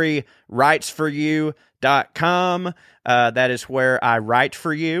CoreyWritesForYou.com. That is where I write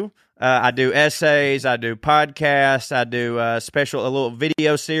for you. I do essays, I do podcasts, I do a little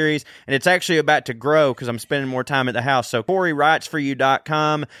video series, and it's actually about to grow because I'm spending more time at the house. So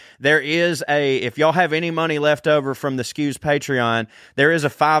CoreyWritesForYou.com. There is if y'all have any money left over from the SKU's Patreon, there is a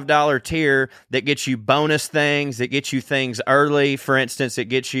 $5 tier that gets you bonus things, that gets you things early. For instance, it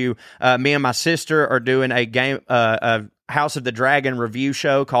gets you, me and my sister are doing a House of the Dragon review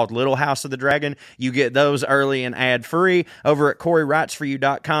show called Little House of the Dragon. You get those early and ad-free over at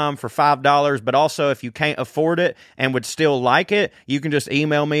CoreyWritesForYou.com for $5. But also, if you can't afford it and would still like it, you can just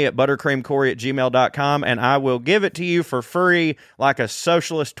email me at buttercreamcorey@gmail.com and I will give it to you for free like a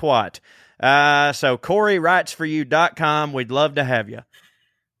socialist twat. So CoreyWritesForYou.com. We'd love to have you.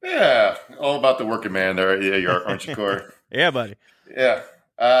 Yeah, all about the working man there. Yeah, you are, aren't you, Corey? Yeah, buddy. Yeah.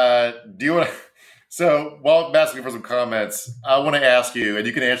 Do you want to... So while I'm asking for some comments, I want to ask you, and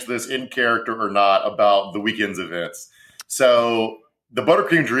you can answer this in character or not, about the weekend's events. So the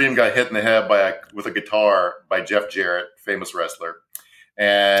Buttercream Dream got hit in the head with a guitar by Jeff Jarrett, famous wrestler.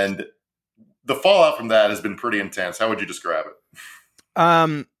 And the fallout from that has been pretty intense. How would you describe it?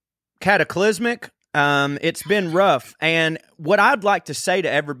 Cataclysmic. It's been rough. And what I'd like to say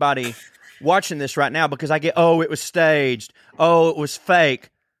to everybody watching this right now, because I get, it was staged. It was fake.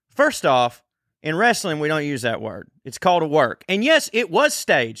 First off, in wrestling, we don't use that word. It's called a work. And yes, it was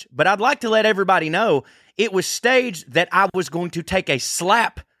staged, but I'd like to let everybody know it was staged that I was going to take a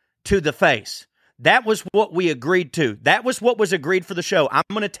slap to the face. That was what we agreed to. That was what was agreed for the show. I'm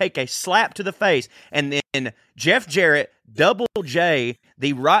going to take a slap to the face. And then Jeff Jarrett, Double J,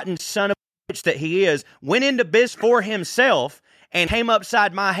 the rotten son of a bitch that he is, went into biz for himself and came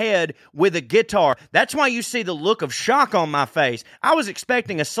upside my head with a guitar. That's why you see the look of shock on my face. I was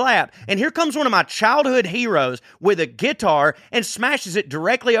expecting a slap, and here comes one of my childhood heroes with a guitar and smashes it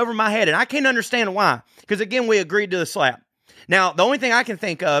directly over my head. And I can't understand why, because again, we agreed to the slap. Now, the only thing I can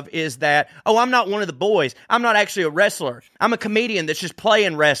think of is that, I'm not one of the boys. I'm not actually a wrestler. I'm a comedian that's just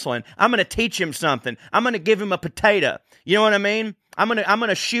playing wrestling. I'm going to teach him something. I'm going to give him a potato. You know what I mean? I'm going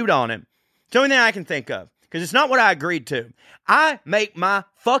to shoot on him. It's the only thing I can think of, because it's not what I agreed to. I make my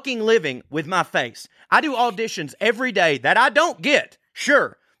fucking living with my face. I do auditions every day that I don't get.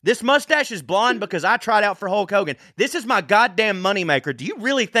 Sure, this mustache is blonde because I tried out for Hulk Hogan. This is my goddamn moneymaker. Do you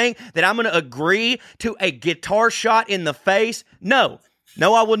really think that I'm going to agree to a guitar shot in the face? No,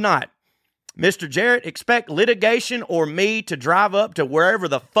 I will not. Mr. Jarrett, expect litigation or me to drive up to wherever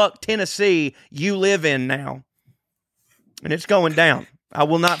the fuck Tennessee you live in now. And it's going down. I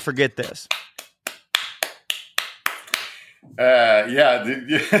will not forget this.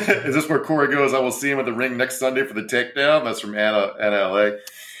 Is this where Corey goes? I will see him at the ring next Sunday for the takedown. That's from Anna LA.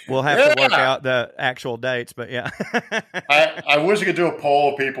 We'll have to work out the actual dates, but yeah. I wish you could do a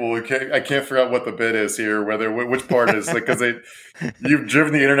poll of people. I can't figure out what the bit is here, which part is, because you've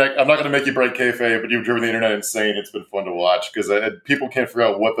driven the internet. I'm not going to make you break kayfabe, but you've driven the internet insane. It's been fun to watch because people can't figure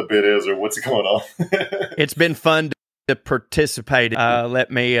out what the bit is or what's going on. It's been fun to participate.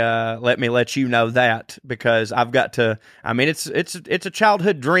 Let me let you know that, because I've got to. I mean, it's a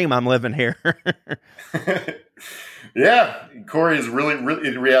childhood dream I'm living here. Yeah, Corey is really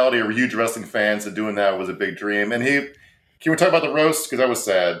in reality a huge wrestling fan, so doing that was a big dream. And can we talk about the roast? Because I was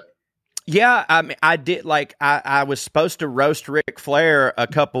sad. Yeah, I mean, I did. Like, I was supposed to roast Ric Flair a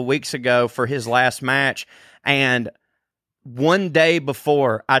couple weeks ago for his last match, and one day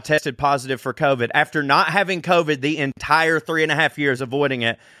before I tested positive for COVID after not having COVID the entire 3.5 years, avoiding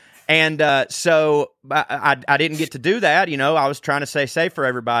it. And so I didn't get to do that. You know, I was trying to stay safe for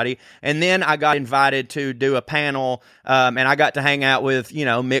everybody. And then I got invited to do a panel, and I got to hang out with,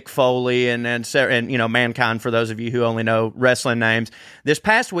 Mick Foley and Mankind, for those of you who only know wrestling names. This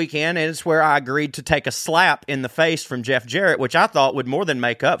past weekend is where I agreed to take a slap in the face from Jeff Jarrett, which I thought would more than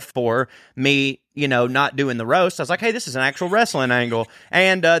make up for me, not doing the roast. I was like, hey, this is an actual wrestling angle.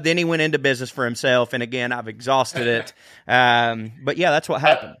 And then he went into business for himself. And again, I've exhausted it. But yeah, that's what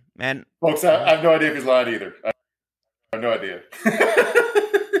happened. And folks, I have no idea if he's lying either. I have no idea.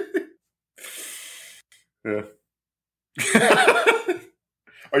 Yeah.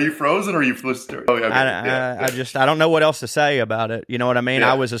 Are you frozen or are you flustered? Oh, yeah, I don't know what else to say about it. You know what I mean?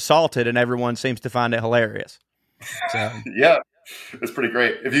 Yeah. I was assaulted and everyone seems to find it hilarious. So. Yeah, it's pretty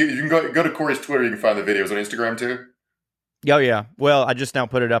great. If you can go to Corey's Twitter, you can find the videos on Instagram too. Oh, yeah. Well, I just now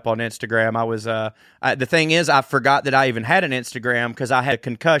put it up on Instagram. I was the thing is, I forgot that I even had an Instagram because I had a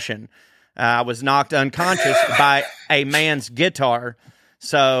concussion. I was knocked unconscious by a man's guitar.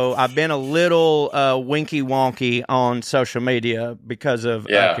 So I've been a little winky wonky on social media because of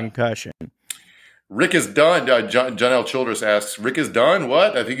a concussion. Rick is done. John L. Childress asks, Rick is done?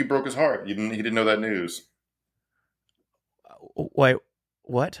 What? I think he broke his heart. He didn't know that news. Wait,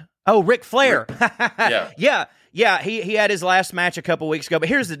 what? Oh, Ric Flair. Yeah. Yeah, he had his last match a couple weeks ago. But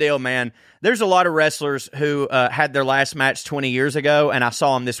here's the deal, man. There's a lot of wrestlers who had their last match 20 years ago, and I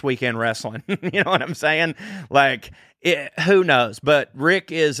saw them this weekend wrestling. You know what I'm saying? Like, who knows? But Rick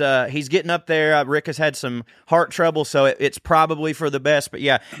is he's getting up there. Rick has had some heart trouble, so it's probably for the best. But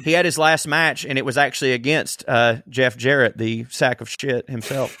yeah, he had his last match, and it was actually against Jeff Jarrett, the sack of shit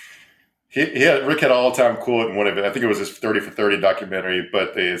himself. Rick had an all-time quote in one of it. I think it was his 30 for 30 documentary,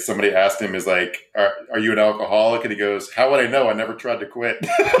 but somebody asked him, are you an alcoholic? And he goes, how would I know? I never tried to quit.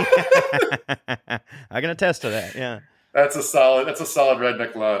 I can attest to that, yeah. That's a solid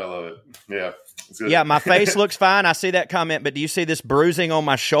redneck line. I love it. Yeah. It's good. Yeah, my face looks fine. I see that comment, but do you see this bruising on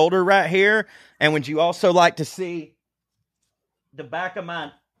my shoulder right here? And would you also like to see the back of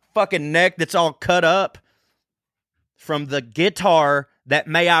my fucking neck that's all cut up from the guitar that,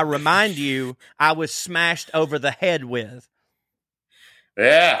 may I remind you, I was smashed over the head with?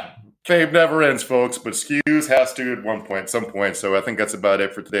 Yeah. Fame never ends, folks, but Skews has to at some point. So I think that's about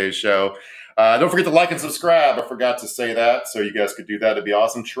it for today's show. Don't forget to like and subscribe. I forgot to say that, so you guys could do that. It'd be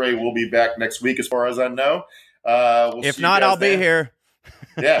awesome. Trey will be back next week, as far as I know. If not, I'll be here.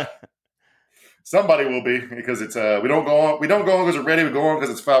 Yeah. Somebody will be, because it's we don't go on because we're ready. We go on because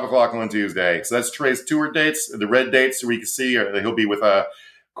it's 5:00 on Tuesday. So that's Trey's tour dates, the red dates, so we can see. He'll be with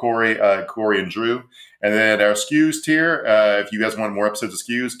Corey and Drew. And then our SKUs tier, if you guys want more episodes of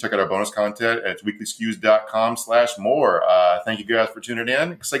SKUs, check out our bonus content at weeklyskews.com/more. Thank you guys for tuning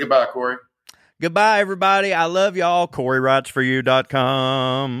in. Say goodbye, Corey. Goodbye, everybody. I love y'all.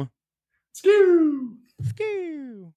 CoreyWritesForYou.com. SKU. SKU.